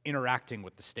interacting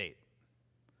with the state?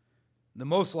 The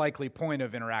most likely point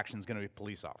of interaction is going to be a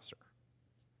police officer.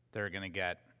 They're going to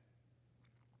get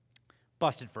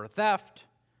busted for a theft,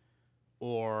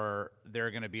 or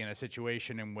they're going to be in a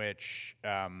situation in which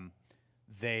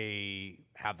they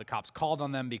have the cops called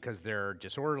on them because they're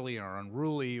disorderly or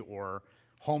unruly or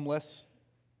homeless.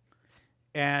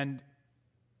 And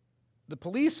the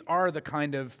police are the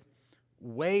kind of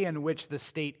way in which the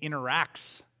state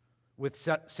interacts with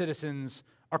citizens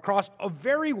across a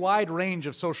very wide range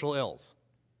of social ills.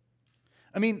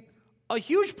 I mean, a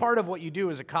huge part of what you do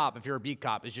as a cop, if you're a beat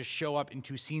cop, is just show up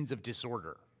into scenes of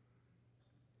disorder.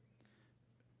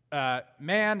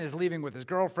 Man is leaving with his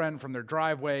girlfriend from their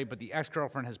driveway, but the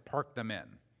ex-girlfriend has parked them in.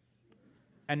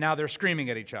 And now they're screaming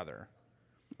at each other.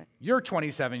 You're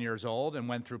 27 years old and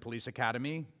went through police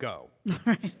academy, go.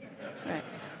 Right.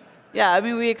 Yeah, I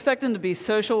mean, we expect them to be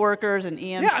social workers and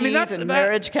EMTs and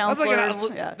marriage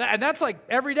counselors. And that's like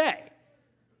every day.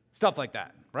 Stuff like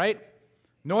that, right?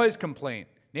 Noise complaint,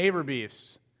 neighbor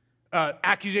beefs,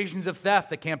 accusations of theft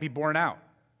that can't be borne out,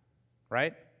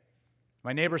 right?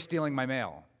 My neighbor's stealing my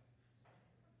mail.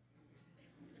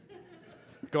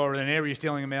 Go over to the neighbor, you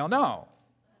stealing the mail? No.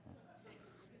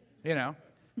 You know,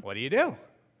 what do?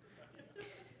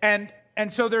 And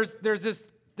so there's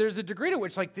a degree to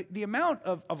which, like, the amount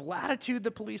of latitude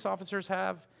the police officers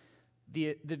have,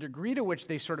 the degree to which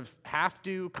they sort of have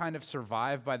to kind of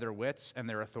survive by their wits and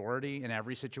their authority in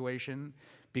every situation,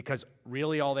 because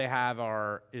really all they have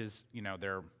is, you know,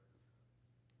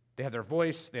 they have their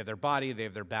voice, they have their body, they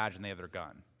have their badge, and they have their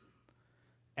gun.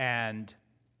 And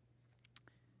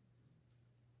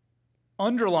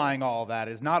underlying all of that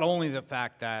is not only the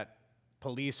fact that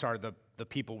police are the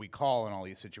people we call in all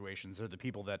these situations, they're the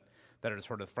people that are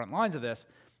sort of the front lines of this,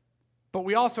 but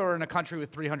we also are in a country with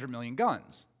 300 million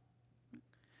guns,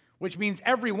 which means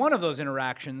every one of those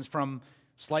interactions, from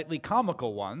slightly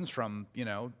comical ones, from, you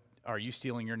know, are you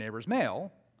stealing your neighbor's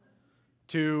mail,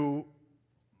 to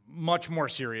much more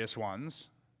serious ones,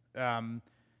 you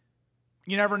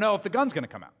never know if the gun's going to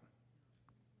come out.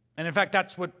 And in fact,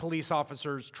 that's what police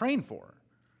officers train for.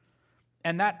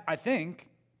 And that, I think,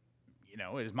 you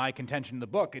know, is my contention in the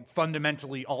book, it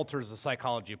fundamentally alters the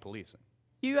psychology of policing.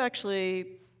 You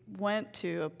actually went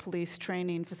to a police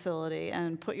training facility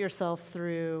and put yourself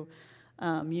through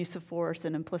use of force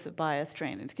and implicit bias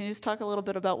trainings. Can you just talk a little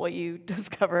bit about what you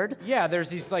discovered? Yeah, there's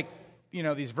these, like, you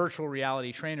know, these virtual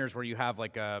reality trainers where you have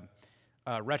like a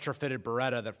retrofitted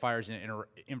Beretta that fires an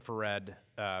infrared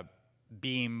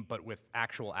beam, but with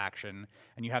actual action,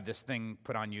 and you have this thing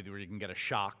put on you where you can get a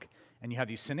shock, and you have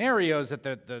these scenarios that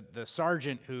the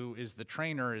sergeant who is the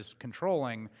trainer is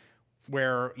controlling,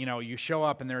 where, you know, you show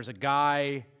up and there's a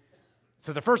guy.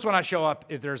 So the first one I show up,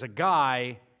 if there's a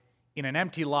guy in an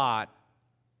empty lot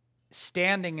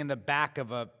standing in the back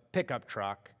of a pickup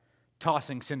truck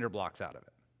tossing cinder blocks out of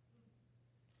it.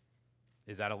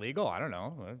 Is that illegal? I don't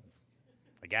know.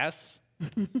 I guess.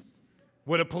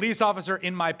 Would a police officer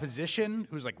in my position,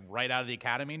 who's like right out of the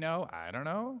academy, know? I don't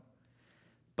know.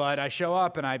 But I show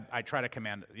up and I try to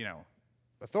command, you know,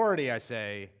 authority. I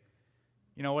say,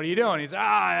 you know, what are you doing? He's,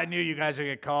 I knew you guys would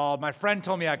get called. My friend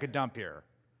told me I could dump here.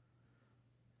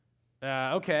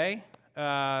 Okay.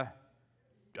 I'm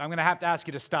going to have to ask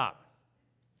you to stop.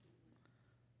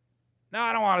 No,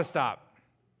 I don't want to stop.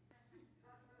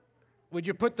 Would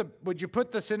you put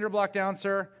the cinder block down,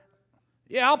 sir?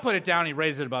 Yeah, I'll put it down. He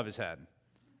raises it above his head.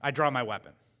 I draw my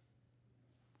weapon.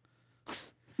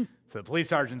 So the police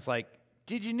sergeant's like,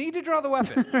 did you need to draw the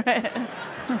weapon?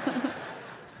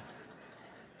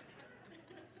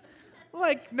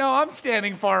 Like, no, I'm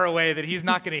standing far away that he's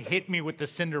not going to hit me with the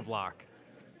cinder block.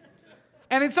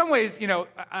 And in some ways, you know,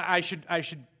 I should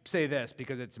say this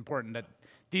because it's important that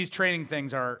these training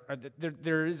things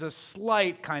there is a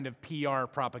slight kind of PR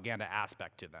propaganda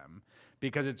aspect to them,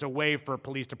 because it's a way for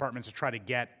police departments to try to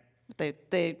get.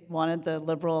 They wanted the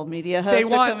liberal media host to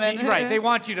come in. Right, they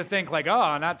want you to think like,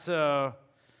 oh, not so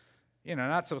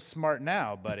smart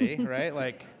now, buddy, right?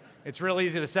 Like, it's real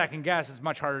easy to second guess. It's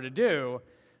much harder to do.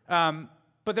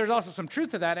 But there's also some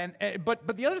truth to that.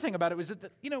 But the other thing about it was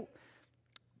that, you know,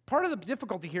 part of the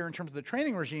difficulty here in terms of the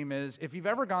training regime is if you've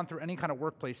ever gone through any kind of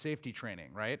workplace safety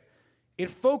training, right, it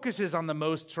focuses on the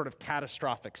most sort of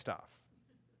catastrophic stuff,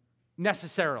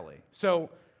 necessarily. So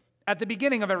at the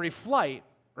beginning of every flight,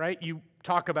 right, you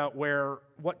talk about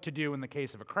what to do in the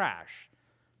case of a crash.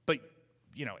 But,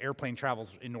 you know, airplane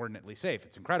travel's inordinately safe.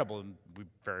 It's incredible, and we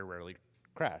very rarely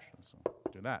crash, so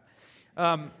do that.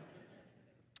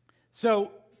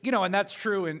 So, you know, and that's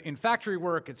true in factory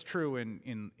work, it's true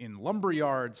in lumber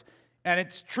yards, and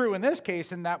it's true in this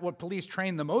case in that what police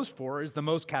train the most for is the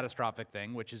most catastrophic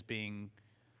thing, which is being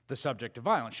the subject of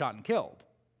violence, shot and killed.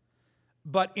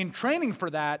 But in training for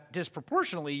that,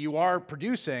 disproportionately, you are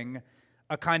producing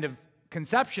a kind of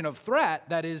conception of threat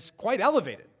that is quite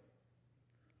elevated.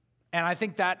 And I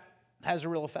think that has a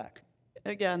real effect.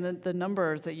 Again, the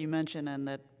numbers that you mentioned and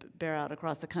that bear out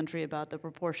across the country about the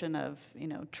proportion of, you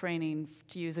know, training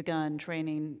to use a gun,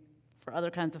 training for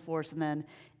other kinds of force, and then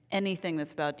anything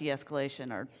that's about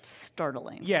de-escalation are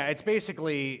startling. Yeah, it's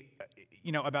basically,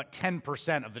 you know, about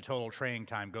 10% of the total training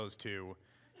time goes to,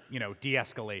 you know,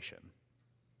 de-escalation,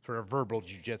 sort of verbal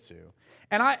jujitsu.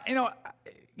 And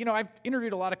I've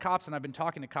interviewed a lot of cops, and I've been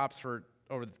talking to cops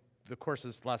over the course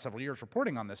of the last several years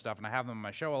reporting on this stuff, and I have them on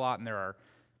my show a lot, and there are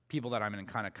people that I'm in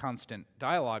kind of constant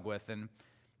dialogue with, and,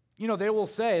 you know, they will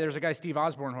say, there's a guy, Steve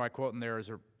Osborne, who I quote in there as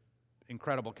an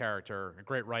incredible character, a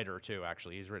great writer, too,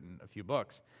 actually. He's written a few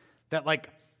books. That, like,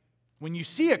 when you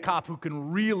see a cop who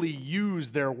can really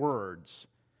use their words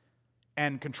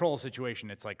and control a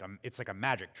situation, it's like a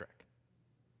magic trick.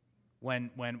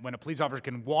 When a police officer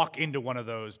can walk into one of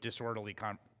those disorderly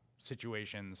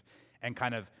situations and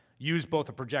kind of use both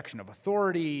a projection of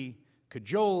authority,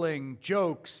 cajoling,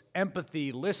 jokes,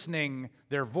 empathy, listening,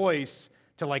 their voice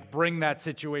to like bring that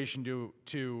situation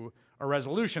to a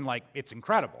resolution, like, it's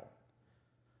incredible.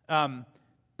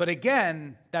 But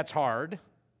again, that's hard.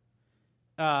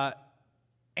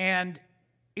 And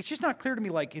it's just not clear to me,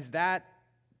 like, is that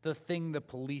the thing the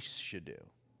police should do?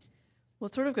 Well,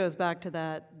 it sort of goes back to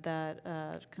that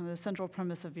kind of the central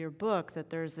premise of your book, that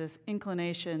there's this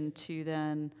inclination to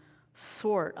then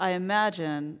sort, I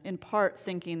imagine, in part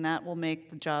thinking that will make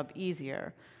the job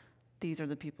easier. These are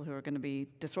the people who are going to be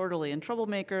disorderly and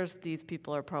troublemakers. These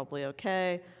people are probably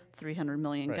okay. 300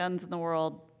 million Right. guns in the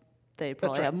world. They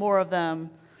probably right. have more of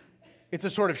them. It's a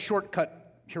sort of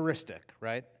shortcut heuristic,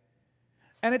 right?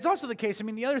 And it's also the case, I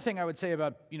mean, the other thing I would say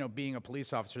about, you know, being a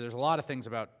police officer, there's a lot of things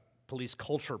about police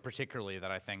culture particularly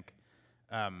that I think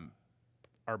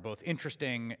are both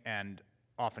interesting and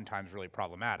oftentimes really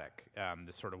problematic.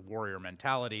 This sort of warrior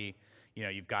mentality. You know,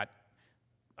 you've got,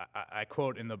 I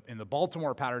quote in the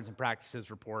Baltimore Patterns and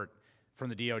Practices report from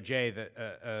the DOJ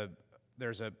that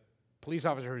there's a police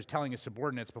officer who's telling his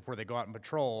subordinates before they go out and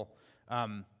patrol,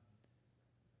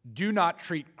 do not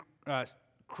treat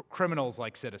criminals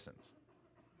like citizens.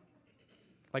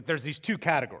 Like, there's these two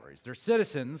categories. There's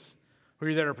citizens who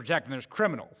are there to protect, and there's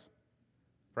criminals,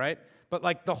 right? But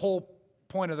like the whole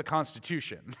point of the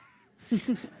Constitution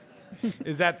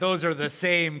is that those are the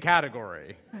same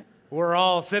category. Right. We're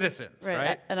all citizens,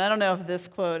 right? And I don't know if this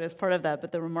quote is part of that,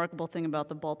 but the remarkable thing about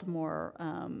the Baltimore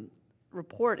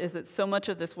report is that so much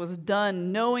of this was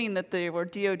done knowing that they were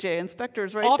DOJ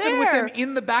inspectors right Often there. with them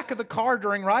in the back of the car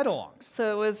during ride-alongs.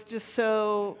 So it was just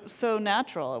so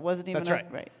natural. It wasn't even That's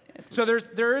right. right. So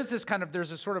there's this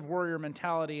sort of warrior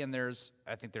mentality, and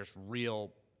I think there's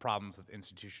real problems with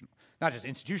not just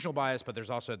institutional bias, but there's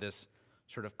also this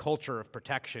sort of culture of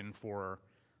protection for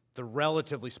the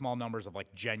relatively small numbers of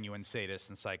like genuine sadists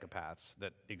and psychopaths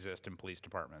that exist in police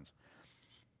departments.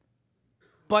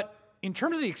 But in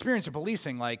terms of the experience of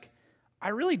policing, like, I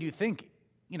really do think,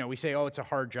 you know, we say, oh, it's a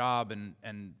hard job,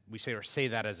 and we say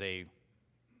that as a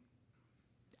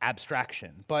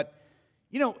abstraction, but,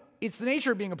 you know, it's the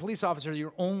nature of being a police officer.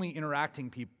 You're only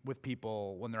interacting with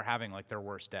people when they're having like their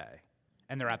worst day,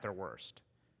 and they're at their worst.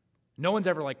 No one's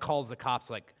ever like calls the cops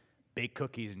like bake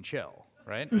cookies and chill,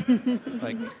 right?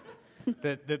 Like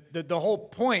the whole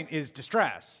point is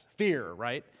distress, fear,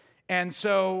 right? And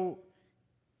so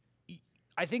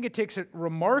I think it takes a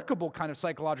remarkable kind of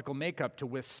psychological makeup to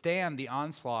withstand the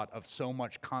onslaught of so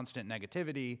much constant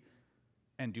negativity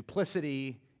and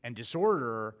duplicity and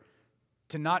disorder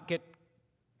to not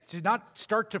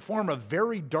start to form a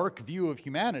very dark view of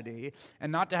humanity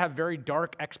and not to have very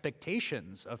dark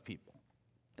expectations of people.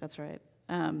 That's right.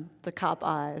 The cop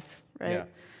eyes, right?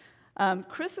 Yeah.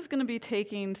 Chris is going to be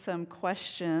taking some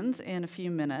questions in a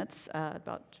few minutes,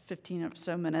 about 15 or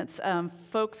so minutes.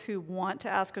 Folks who want to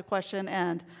ask a question,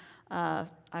 and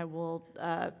I will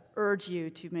urge you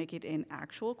to make it an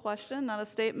actual question, not a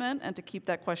statement, and to keep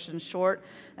that question short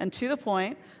and to the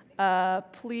point.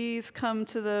 Please come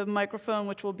to the microphone,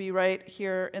 which will be right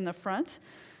here in the front.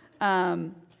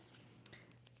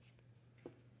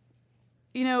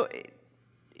 You know,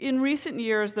 in recent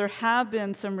years, there have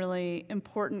been some really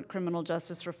important criminal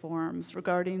justice reforms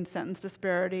regarding sentence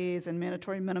disparities and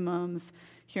mandatory minimums.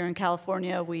 Here in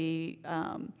California, we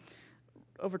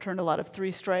overturned a lot of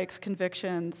 3 strikes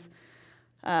convictions.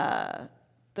 There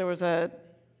was a,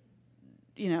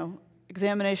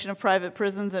 examination of private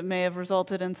prisons that may have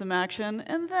resulted in some action,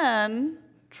 and then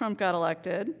Trump got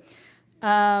elected.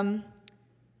 And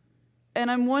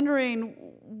I'm wondering,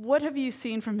 what have you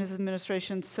seen from his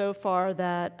administration so far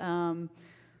that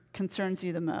concerns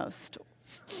you the most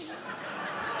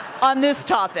on this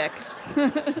topic?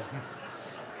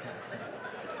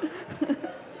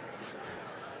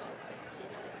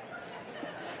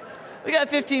 We got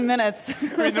 15 minutes.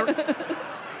 I mean,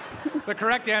 the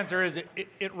correct answer is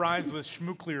it rhymes with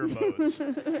schmooklier modes.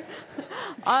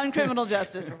 On criminal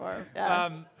justice reform.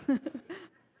 Yeah.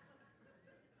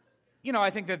 I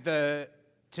think that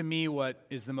to me, what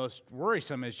is the most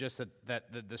worrisome is just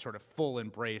that the sort of full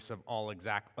embrace of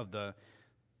the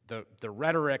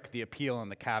rhetoric, the appeal,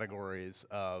 and the categories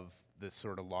of this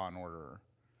sort of law and order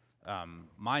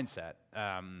mindset.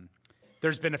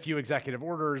 There's been a few executive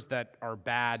orders that are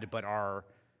bad, but are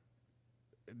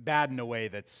bad in a way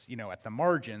that's at the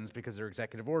margins because they're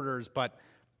executive orders. But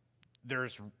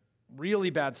there's really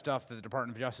bad stuff that the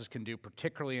Department of Justice can do,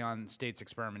 particularly on states'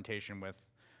 experimentation with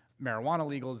marijuana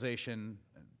legalization.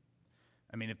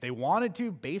 I mean, if they wanted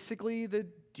to, basically the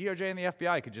DOJ and the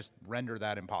FBI could just render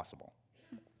that impossible.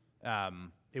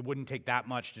 It wouldn't take that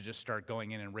much to just start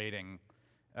going in and raiding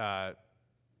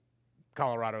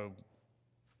Colorado,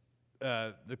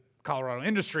 the Colorado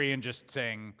industry, and just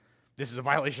saying this is a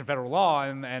violation of federal law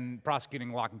and prosecuting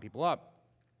and locking people up.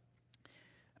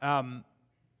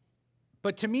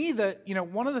 But to me,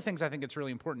 one of the things I think it's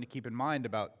really important to keep in mind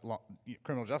about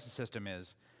criminal justice system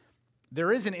is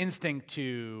there is an instinct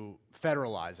to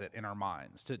federalize it in our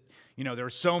minds. There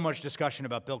was so much discussion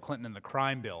about Bill Clinton and the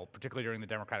crime bill, particularly during the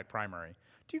Democratic primary.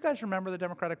 Do you guys remember the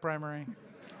Democratic primary?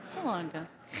 So long ago.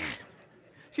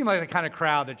 Seemed like the kind of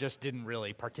crowd that just didn't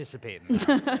really participate in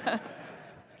that.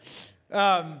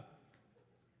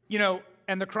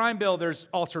 And the crime bill, there's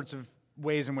all sorts of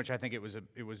ways in which I think it was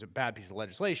a bad piece of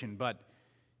legislation. But,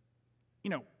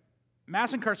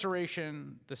 mass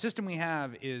incarceration, the system we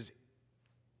have is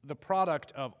the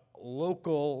product of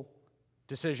local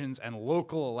decisions and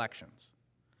local elections.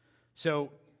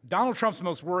 So Donald Trump's the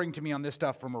most worrying to me on this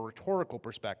stuff from a rhetorical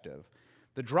perspective.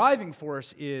 The driving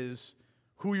force is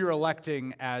who you're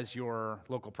electing as your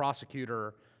local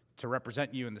prosecutor to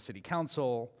represent you in the city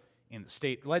council, in the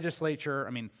state legislature.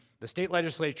 I mean, the state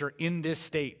legislature in this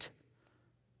state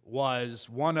was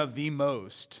one of the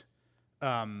most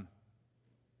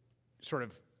sort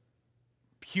of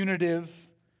punitive,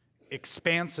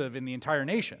 expansive in the entire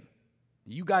nation.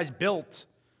 You guys built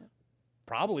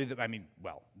probably,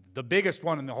 the biggest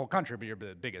one in the whole country, but you're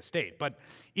the biggest state. But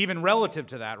even relative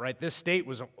to that, right, this state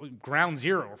was ground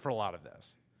zero for a lot of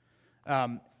this.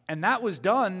 And that was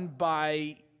done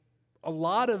by a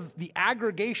lot of the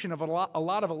aggregation of a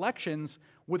lot of elections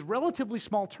with relatively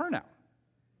small turnout,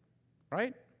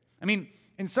 right? I mean,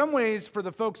 in some ways, for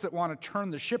the folks that want to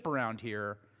turn the ship around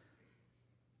here,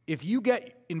 if you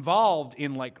get involved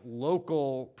in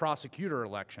local prosecutor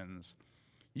elections,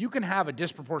 you can have a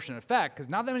disproportionate effect because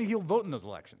not that many people vote in those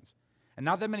elections, and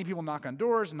not that many people knock on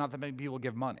doors, and not that many people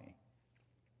give money.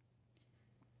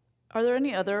 Are there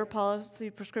any other policy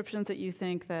prescriptions that you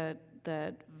think that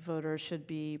voters should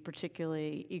be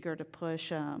particularly eager to push?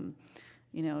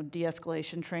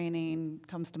 De-escalation training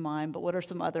comes to mind, but what are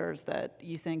some others that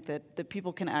you think that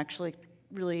people can actually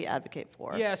really advocate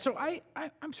for? Yeah, so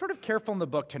I'm sort of careful in the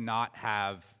book to not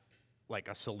have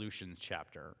a solutions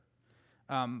chapter.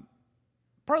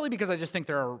 Partly because I just think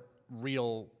there are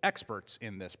real experts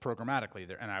in this programmatically,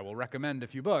 and I will recommend a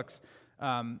few books.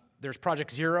 There's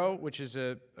Project Zero, which is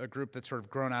a group that's sort of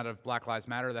grown out of Black Lives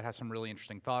Matter that has some really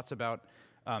interesting thoughts about,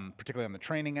 particularly on the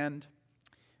training end.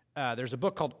 There's a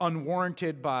book called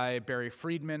Unwarranted by Barry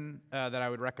Friedman that I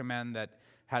would recommend that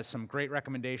has some great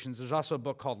recommendations. There's also a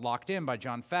book called Locked In by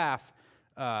John Pfaff,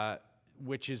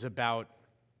 which is about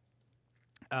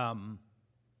the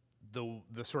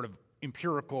sort of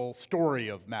empirical story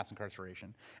of mass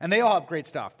incarceration. And they all have great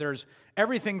stuff. There's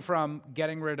everything from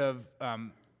getting rid of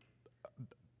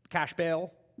cash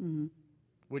bail,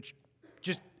 which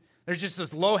there's just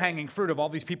this low-hanging fruit of all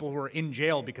these people who are in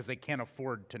jail because they can't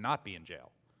afford to not be in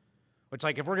jail. Which,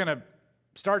 if we're going to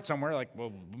start somewhere, like,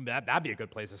 well, that'd be a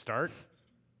good place to start,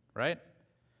 right?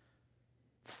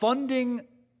 Funding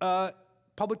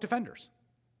public defenders,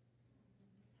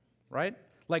 right?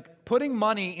 Like putting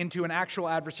money into an actual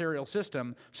adversarial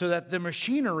system so that the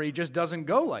machinery just doesn't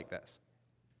go like this,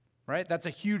 right? That's a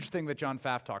huge thing that John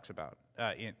Pfaff talks about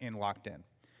in Locked In.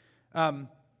 A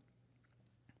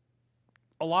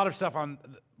lot of stuff on,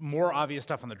 more obvious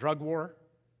stuff on the drug war.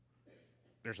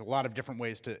 There's a lot of different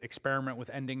ways to experiment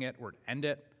with ending it or end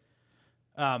it.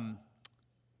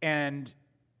 And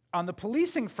on the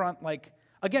policing front, like,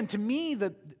 again, to me,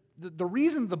 the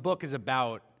reason the book is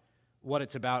about what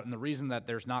it's about and the reason that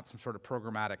there's not some sort of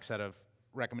programmatic set of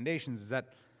recommendations is that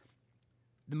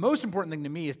the most important thing to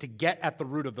me is to get at the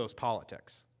root of those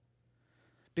politics.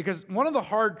 Because one of the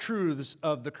hard truths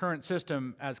of the current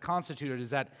system as constituted is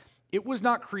that it was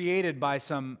not created by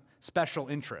some special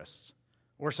interests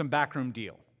or some backroom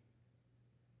deal.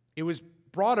 It was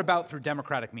brought about through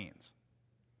democratic means.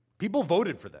 People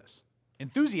voted for this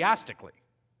enthusiastically.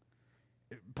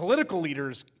 Political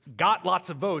leaders got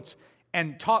lots of votes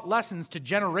and taught lessons to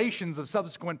generations of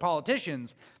subsequent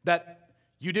politicians that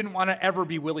you didn't want to ever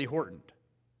be Willie Horton,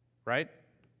 right?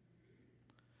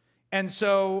 And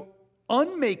so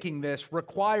unmaking this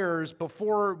requires,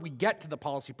 before we get to the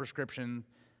policy prescription,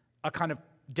 a kind of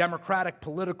democratic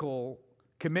political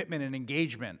commitment and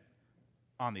engagement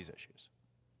on these issues.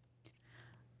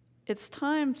 It's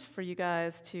time for you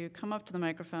guys to come up to the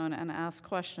microphone and ask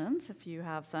questions if you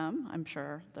have some. I'm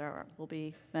sure there will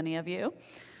be many of you.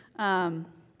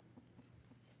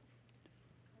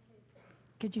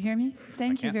 Could you hear me?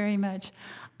 Thank you very much.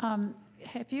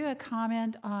 Have you a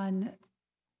comment on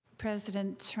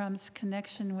President Trump's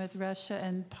connection with Russia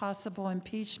and possible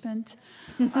impeachment?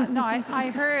 No,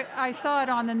 I saw it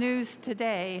on the news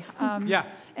today. Yeah.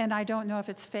 And I don't know if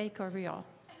it's fake or real.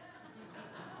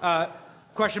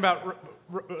 Question about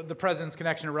the president's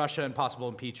connection to Russia and possible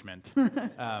impeachment.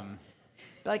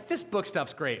 Like, this book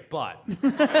stuff's great, but.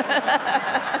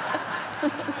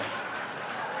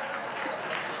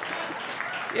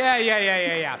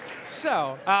 Yeah.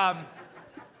 So,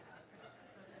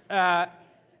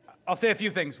 I'll say a few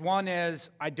things. One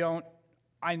is I don't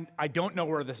know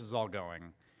where this is all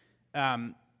going.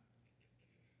 The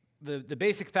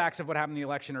basic facts of what happened in the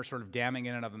election are sort of damning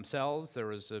in and of themselves. There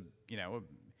was a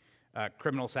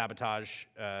criminal sabotage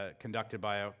conducted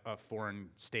by a foreign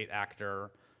state actor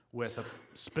with a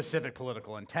specific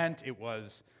political intent.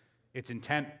 Its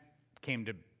intent came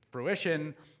to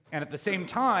fruition, and at the same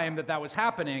time that was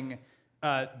happening,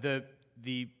 the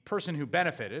person who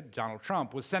benefited, Donald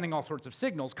Trump, was sending all sorts of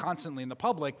signals constantly in the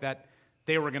public that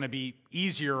they were going to be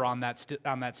easier on that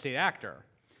state actor.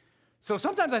 So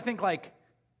sometimes I think, like,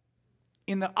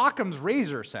 in the Occam's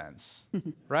razor sense,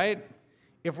 right?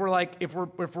 If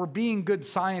we're being good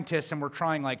scientists and we're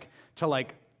trying to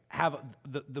have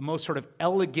the most sort of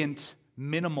elegant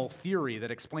minimal theory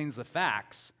that explains the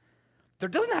facts, there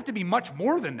doesn't have to be much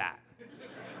more than that.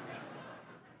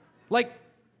 Like,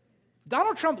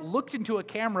 Donald Trump looked into a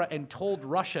camera and told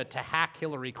Russia to hack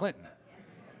Hillary Clinton.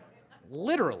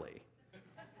 Literally.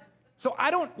 So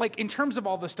I don't, in terms of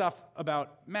all the stuff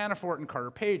about Manafort and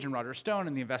Carter Page and Roger Stone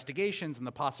and the investigations and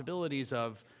the possibilities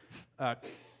of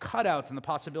cutouts and the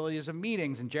possibilities of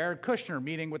meetings, and Jared Kushner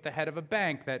meeting with the head of a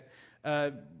bank that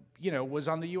was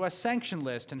on the U.S. sanction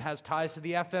list and has ties to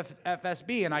the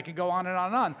FSB, and I could go on and on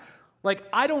and on. Like,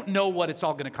 I don't know what it's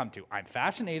all going to come to. I'm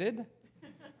fascinated.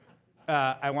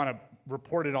 I want to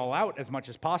report it all out as much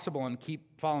as possible and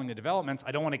keep following the developments.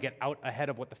 I don't want to get out ahead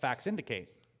of what the facts indicate.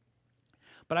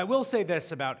 But I will say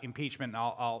this about impeachment.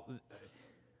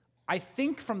 I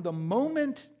think from the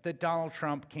moment that Donald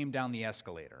Trump came down the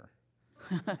escalator,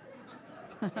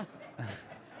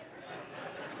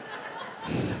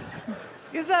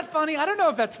 is that funny? I don't know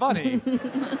if that's funny.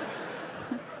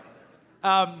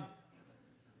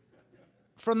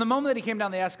 From the moment that he came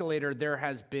down the escalator, there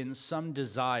has been some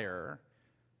desire,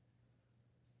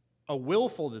 a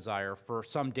willful desire for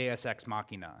some deus ex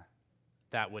machina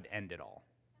that would end it all,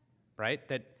 right?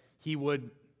 That he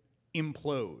would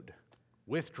implode,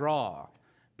 withdraw,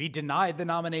 be denied the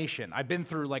nomination. I've been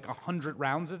through 100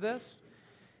 rounds of this.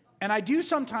 And I do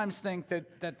sometimes think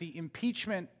that the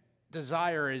impeachment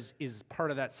desire is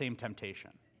part of that same temptation,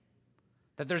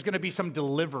 that there's going to be some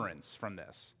deliverance from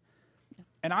this.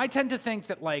 And I tend to think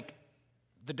that,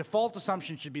 the default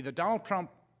assumption should be that Donald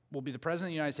Trump will be the president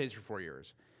of the United States for 4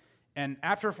 years. And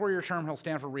after a 4-year term, he'll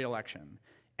stand for re-election.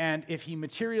 And if he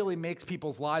materially makes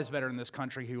people's lives better in this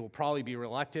country, he will probably be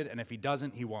reelected. And if he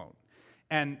doesn't, he won't.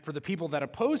 And for the people that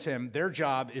oppose him, their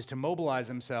job is to mobilize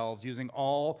themselves using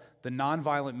all the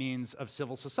nonviolent means of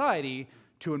civil society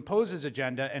to impose his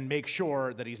agenda and make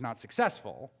sure that he's not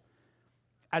successful,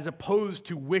 as opposed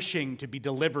to wishing to be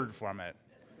delivered from it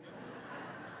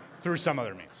through some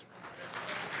other means.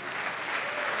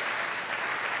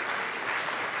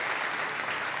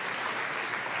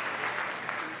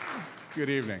 Good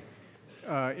evening.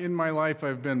 In my life,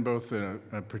 I've been both a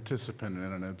participant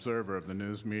and an observer of the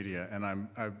news media, and I'm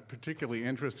particularly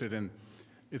interested in,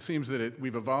 it seems that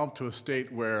we've evolved to a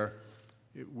state where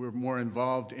we're more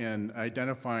involved in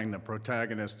identifying the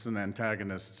protagonists and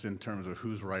antagonists in terms of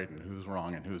who's right and who's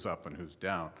wrong and who's up and who's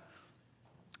down.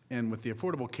 And with the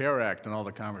Affordable Care Act and all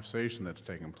the conversation that's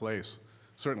taken place,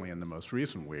 certainly in the most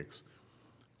recent weeks,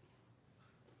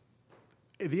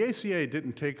 the ACA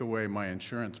didn't take away my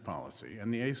insurance policy,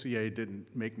 and the ACA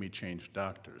didn't make me change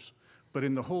doctors. But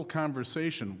in the whole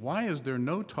conversation, why is there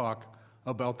no talk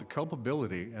about the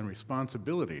culpability and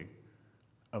responsibility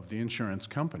of the insurance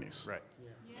companies? Right.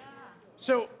 Yeah.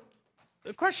 So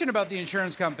the question about the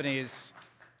insurance companies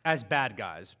as bad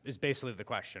guys is basically the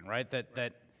question, right?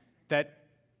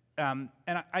 And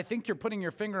I think you're putting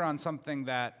your finger on something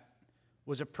that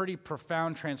was a pretty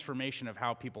profound transformation of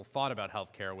how people thought about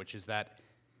healthcare, which is that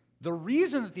the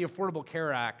reason that the Affordable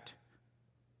Care Act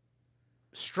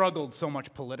struggled so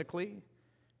much politically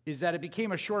is that it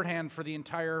became a shorthand for the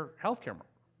entire healthcare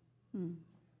market,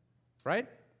 right?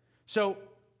 So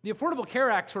the Affordable Care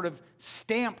Act sort of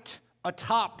stamped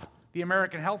atop the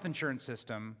American health insurance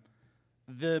system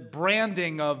the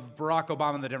branding of Barack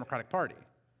Obama and the Democratic Party.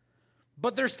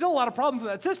 But there's still a lot of problems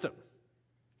with that system.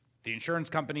 The insurance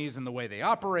companies and the way they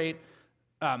operate,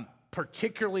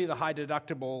 particularly the high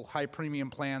deductible, high premium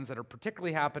plans that are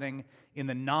particularly happening in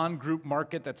the non-group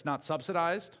market that's not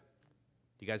subsidized.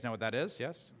 Do you guys know what that is?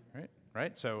 Yes?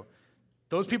 Right? So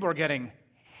those people are getting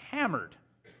hammered,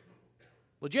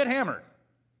 legit hammered,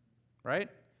 right?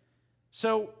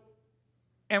 So,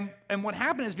 and what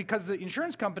happened is because the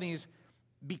insurance companies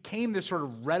became this sort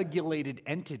of regulated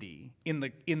entity in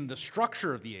the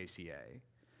structure of the ACA,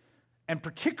 and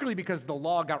particularly because the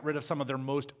law got rid of some of their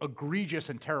most egregious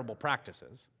and terrible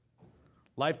practices,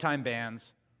 lifetime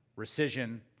bans,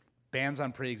 rescission, bans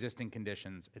on pre-existing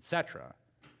conditions, etc.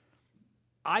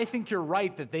 I think you're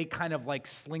right that they kind of like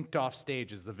slinked off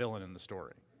stage as the villain in the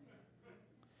story.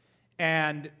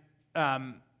 And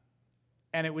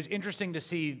it was interesting to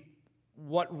see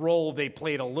what role they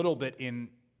played a little bit in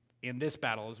this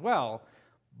battle as well,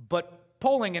 but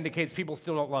polling indicates people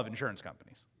still don't love insurance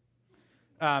companies.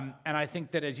 And I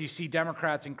think that as you see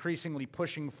Democrats increasingly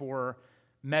pushing for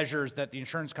measures that the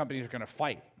insurance companies are going to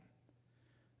fight,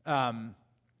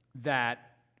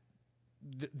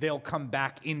 they'll come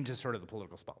back into sort of the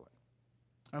political spotlight.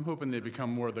 I'm hoping they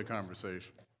become more of the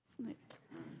conversation.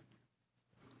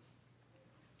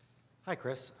 Hi,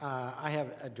 Chris. I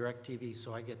have a DirecTV,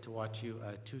 so I get to watch you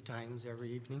 2 times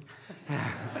every evening,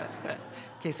 in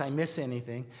case I miss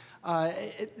anything.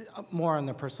 More on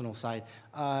the personal side.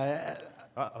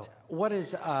 What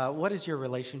is your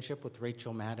relationship with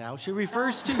Rachel Maddow? She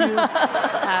refers to you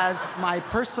as my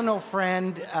personal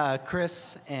friend,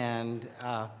 Chris, and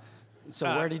so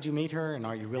where did you meet her, and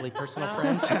are you really personal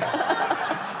friends?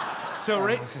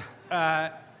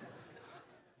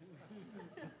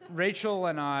 Rachel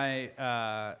and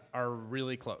I are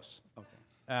really close. Okay.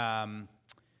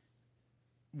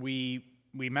 We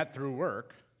met through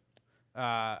work,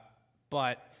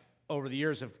 but over the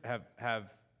years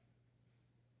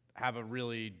have a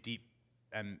really deep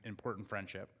and important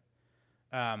friendship.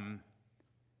 And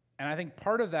I think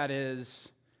part of that is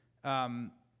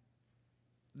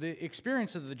the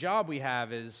experience of the job we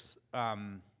have is a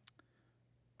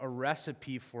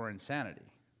recipe for insanity.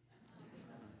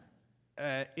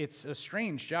 It's a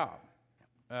strange job,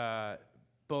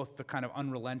 both the kind of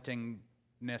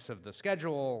unrelentingness of the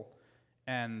schedule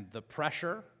and the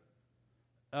pressure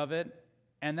of it,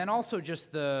 and then also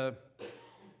just the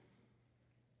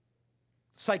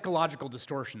psychological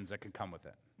distortions that can come with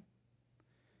it.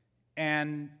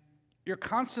 And you're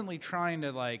constantly trying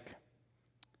to, like,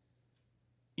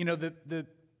 you know, the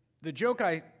joke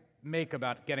I make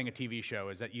about getting a TV show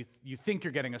is that you think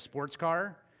you're getting a sports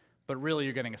car, but really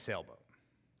you're getting a sailboat.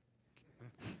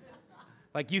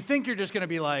 Like, you think you're just going to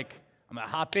be like, I'm going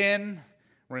to hop in,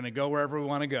 we're going to go wherever we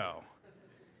want to go.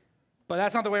 But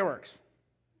that's not the way it works.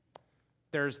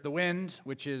 There's the wind,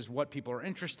 which is what people are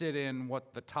interested in,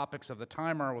 what the topics of the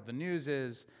time are, what the news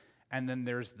is, and then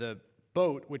there's the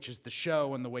boat, which is the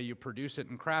show and the way you produce it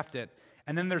and craft it,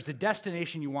 and then there's the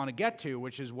destination you want to get to,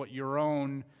 which is what your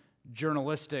own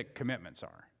journalistic commitments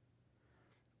are.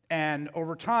 And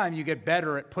over time, you get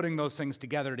better at putting those things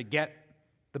together to get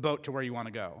the boat to where you want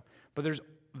to go. But there's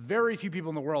very few people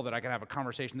in the world that I can have a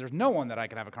conversation. There's no one that I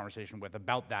can have a conversation with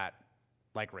about that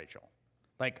like Rachel.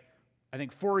 Like, I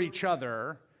think for each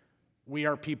other, we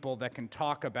are people that can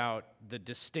talk about the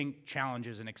distinct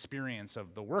challenges and experience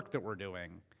of the work that we're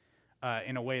doing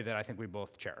in a way that I think we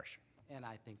both cherish. And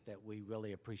I think that we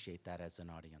really appreciate that as an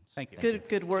audience. Thank you.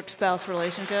 Good work-spouse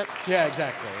relationship. Yeah,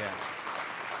 exactly, yeah.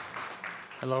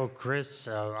 Hello, Chris.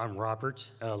 I'm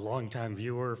Robert, a longtime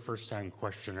viewer, first-time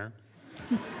questioner.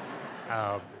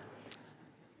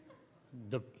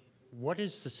 What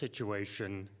is the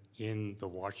situation in the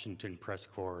Washington press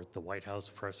corps, the White House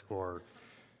press corps,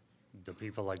 the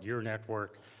people at your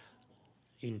network,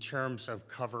 in terms of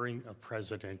covering a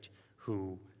president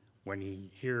who, when he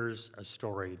hears a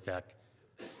story that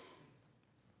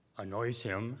annoys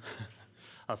him,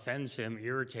 offends him,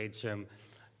 irritates him,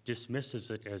 dismisses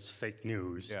it as fake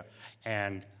news? Yeah.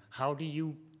 And how do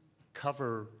you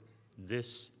cover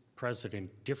this president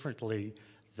differently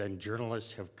than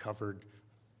journalists have covered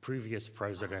previous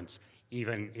presidents,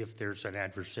 even if there's an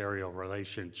adversarial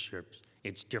relationship?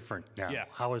 It's different now. Yeah.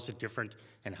 How is it different,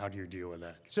 and how do you deal with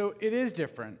that? So it is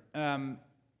different.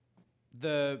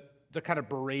 The kind of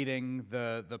berating,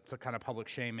 the kind of public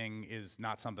shaming is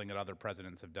not something that other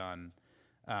presidents have done.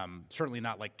 Certainly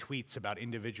not like tweets about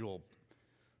individual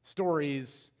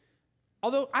stories.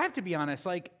 Although I have to be honest,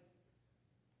 like,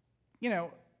 you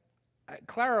know,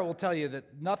 Clara will tell you that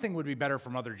nothing would be better for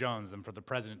Mother Jones than for the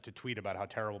president to tweet about how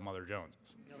terrible Mother Jones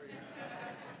is.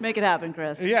 Make it happen,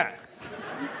 Chris. Yeah.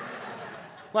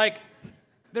 Like,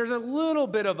 there's a little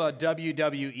bit of a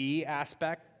WWE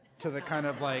aspect to the kind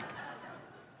of like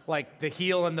the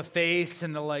heel in the face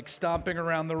and the like stomping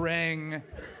around the ring.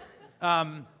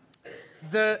 But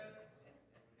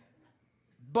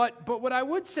what I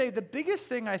would say, the biggest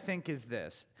thing I think is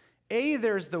this.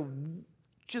 There's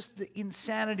just the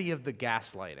insanity of the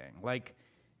gaslighting. Like,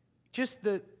 just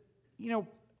the,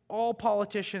 all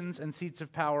politicians and seats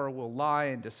of power will lie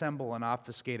and dissemble and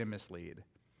obfuscate and mislead.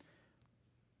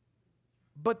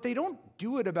 But they don't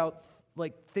do it about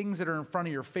like things that are in front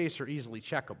of your face or easily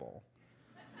checkable.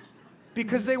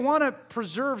 Because they want to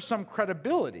preserve some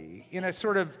credibility in a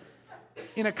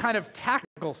kind of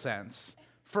tactical sense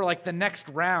for like the next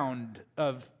round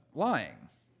of lying.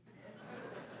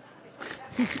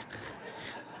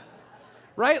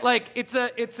 Right? Like it's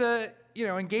a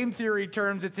in game theory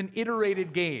terms, it's an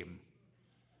iterated game.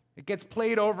 It gets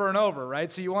played over and over,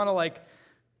 right? So you want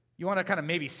to kind of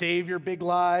maybe save your big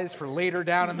lies for later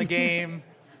down in the game.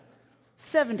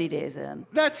 70 days in.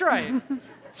 That's right.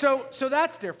 So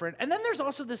that's different. And then there's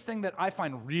also this thing that I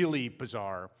find really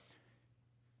bizarre.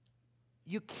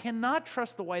 You cannot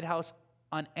trust the White House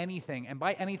on anything, and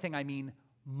by anything I mean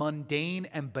mundane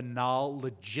and banal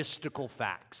logistical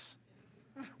facts.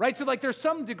 Right? So like there's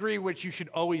some degree which you should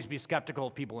always be skeptical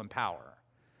of people in power.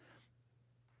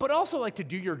 But also like to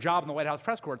do your job in the White House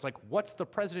press corps, it's like, what's the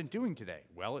president doing today?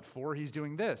 Well, at 4 he's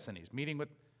doing this, and he's meeting with,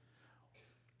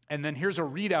 and then here's a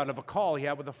readout of a call he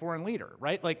had with a foreign leader,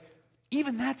 right? Like,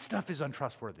 even that stuff is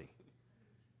untrustworthy.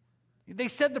 They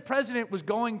said the president was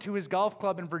going to his golf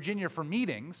club in Virginia for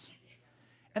meetings,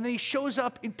 and then he shows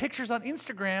up in pictures on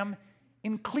Instagram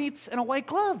in cleats and a white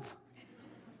glove.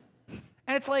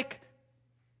 And it's like,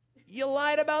 you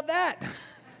lied about that.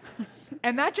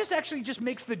 And that just actually just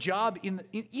makes the job,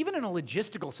 even in a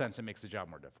logistical sense, it makes the job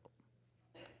more difficult.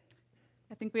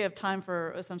 I think we have time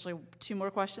for essentially 2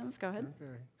 more questions. Go ahead.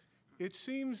 Okay. It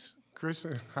seems, Chris,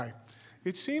 hi.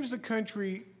 It seems the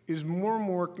country is more and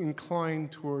more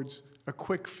inclined towards a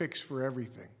quick fix for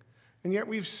everything. And yet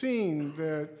we've seen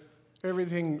that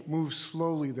everything moves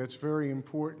slowly. That's very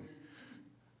important.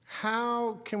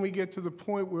 How can we get to the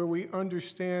point where we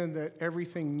understand that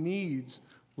everything needs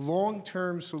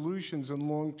long-term solutions and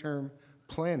long-term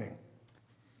planning?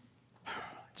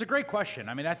 It's a great question.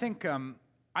 I mean, I think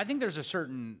there's a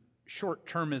certain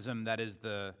short-termism that is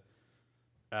the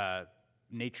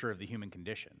nature of the human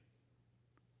condition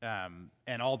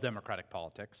and all democratic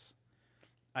politics.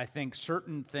 I think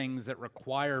certain things that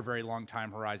require very long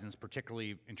time horizons,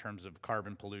 particularly in terms of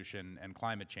carbon pollution and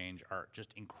climate change, are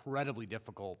just incredibly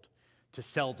difficult to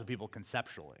sell to people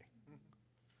conceptually.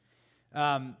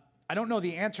 I don't know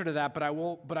the answer to that, but I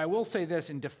will say this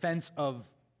in defense of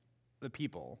the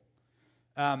people.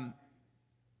 I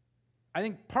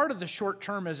think part of the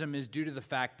short-termism is due to the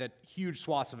fact that huge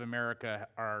swaths of America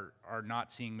are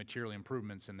not seeing material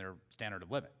improvements in their standard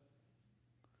of living.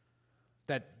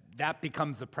 That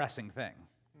becomes the pressing thing.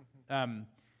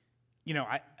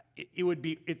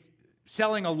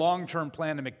 Selling a long-term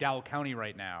plan to McDowell County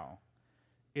right now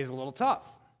is a little tough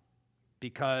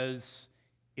because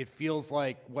it feels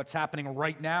like what's happening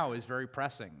right now is very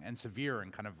pressing and severe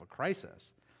and kind of a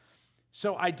crisis.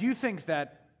 So I do think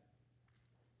that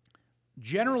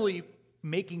generally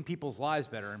making people's lives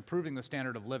better, improving the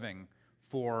standard of living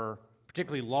for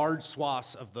particularly large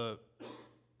swaths of the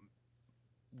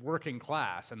working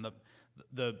class and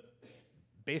the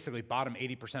basically bottom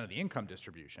 80% of the income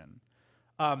distribution,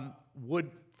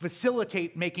 would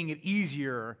facilitate making it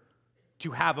easier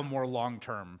to have a more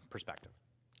long-term perspective.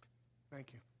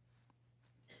 Thank you.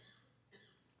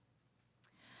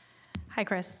 Hi,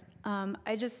 Chris.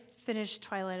 I just finished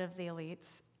Twilight of the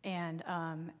Elites, and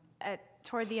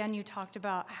toward the end you talked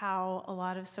about how a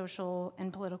lot of social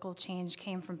and political change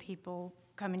came from people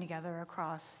coming together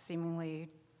across seemingly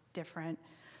different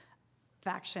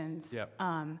factions. Yep.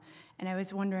 And I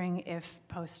was wondering if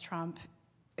post-Trump,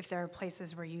 if there are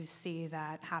places where you see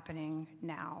that happening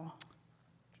now.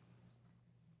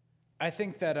 I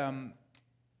think that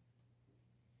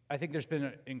I think there's been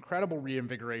an incredible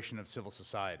reinvigoration of civil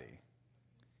society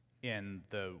in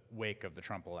the wake of the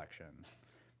Trump election.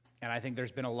 And I think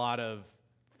there's been a lot of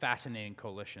fascinating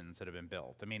coalitions that have been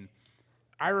built. I mean,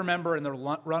 I remember in the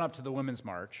run-up to the Women's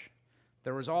March,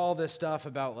 there was all this stuff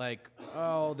about like,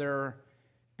 oh, they're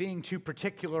being too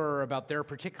particular about their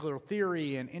particular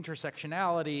theory and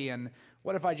intersectionality, and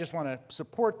what if I just want to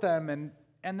support them?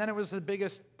 And then it was the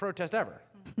biggest protest ever.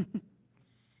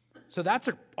 So that's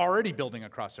already building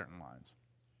across certain lines.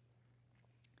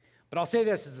 But I'll say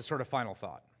this as the sort of final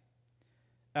thought.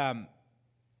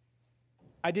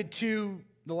 I did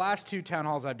the last two town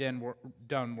halls I've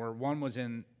done were one was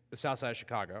in the south side of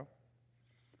Chicago,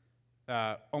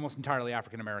 almost entirely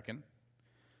African American,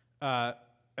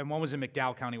 and one was in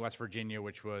McDowell County, West Virginia,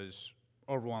 which was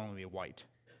overwhelmingly white.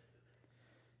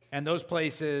 And those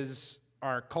places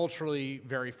are culturally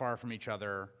very far from each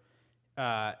other,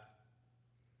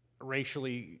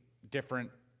 racially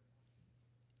different,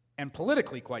 and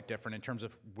politically quite different in terms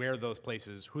of where those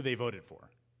places, who they voted for.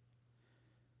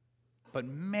 But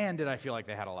man, did I feel like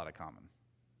they had a lot of common.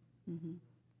 Mm-hmm.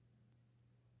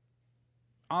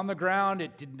 On the ground,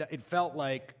 it felt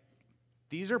like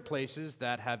these are places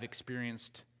that have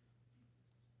experienced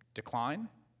decline,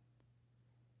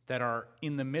 that are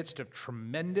in the midst of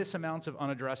tremendous amounts of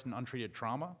unaddressed and untreated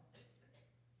trauma,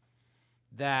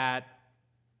 that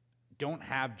don't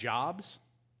have jobs.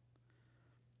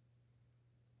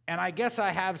 And I guess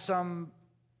I have some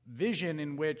vision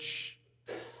in which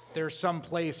there's some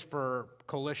place for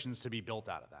coalitions to be built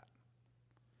out of that.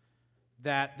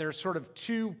 That there's sort of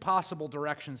two possible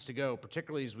directions to go,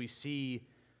 particularly as we see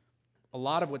a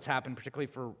lot of what's happened, particularly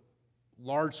for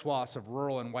large swaths of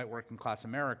rural and white working class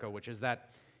America, which is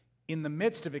that in the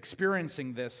midst of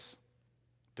experiencing this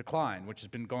decline, which has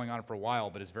been going on for a while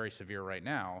but is very severe right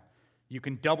now, you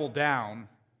can double down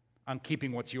on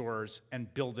keeping what's yours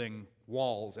and building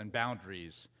walls and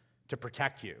boundaries to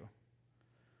protect you.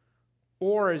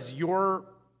 Or as your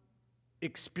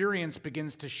experience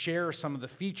begins to share some of the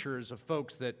features of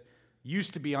folks that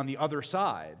used to be on the other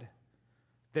side,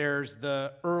 there's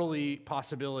the early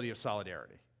possibility of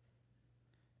solidarity.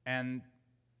 And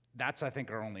that's, I think,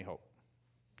 our only hope.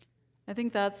 I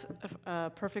think that's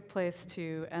a perfect place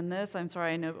to end this. I'm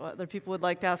sorry, I know other people would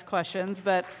like to ask questions,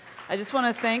 but I just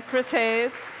want to thank Chris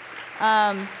Hayes,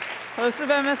 host of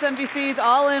MSNBC's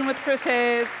All In with Chris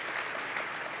Hayes,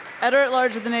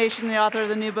 editor-at-large of The Nation, the author of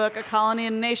the new book, A Colony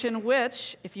in a Nation,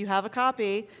 which, if you have a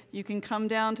copy, you can come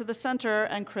down to the center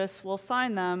and Chris will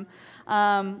sign them.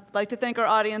 I'd like to thank our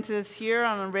audiences here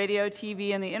on radio,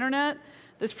 TV, and the internet.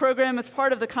 This program is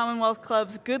part of the Commonwealth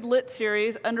Club's Good Lit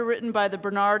series, underwritten by the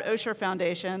Bernard Osher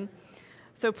Foundation.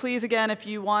 So please, again, if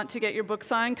you want to get your book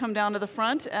signed, come down to the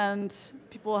front and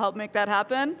people will help make that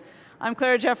happen. I'm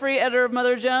Clara Jeffrey, editor of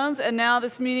Mother Jones, and now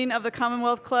this meeting of the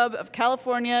Commonwealth Club of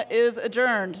California is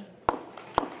adjourned.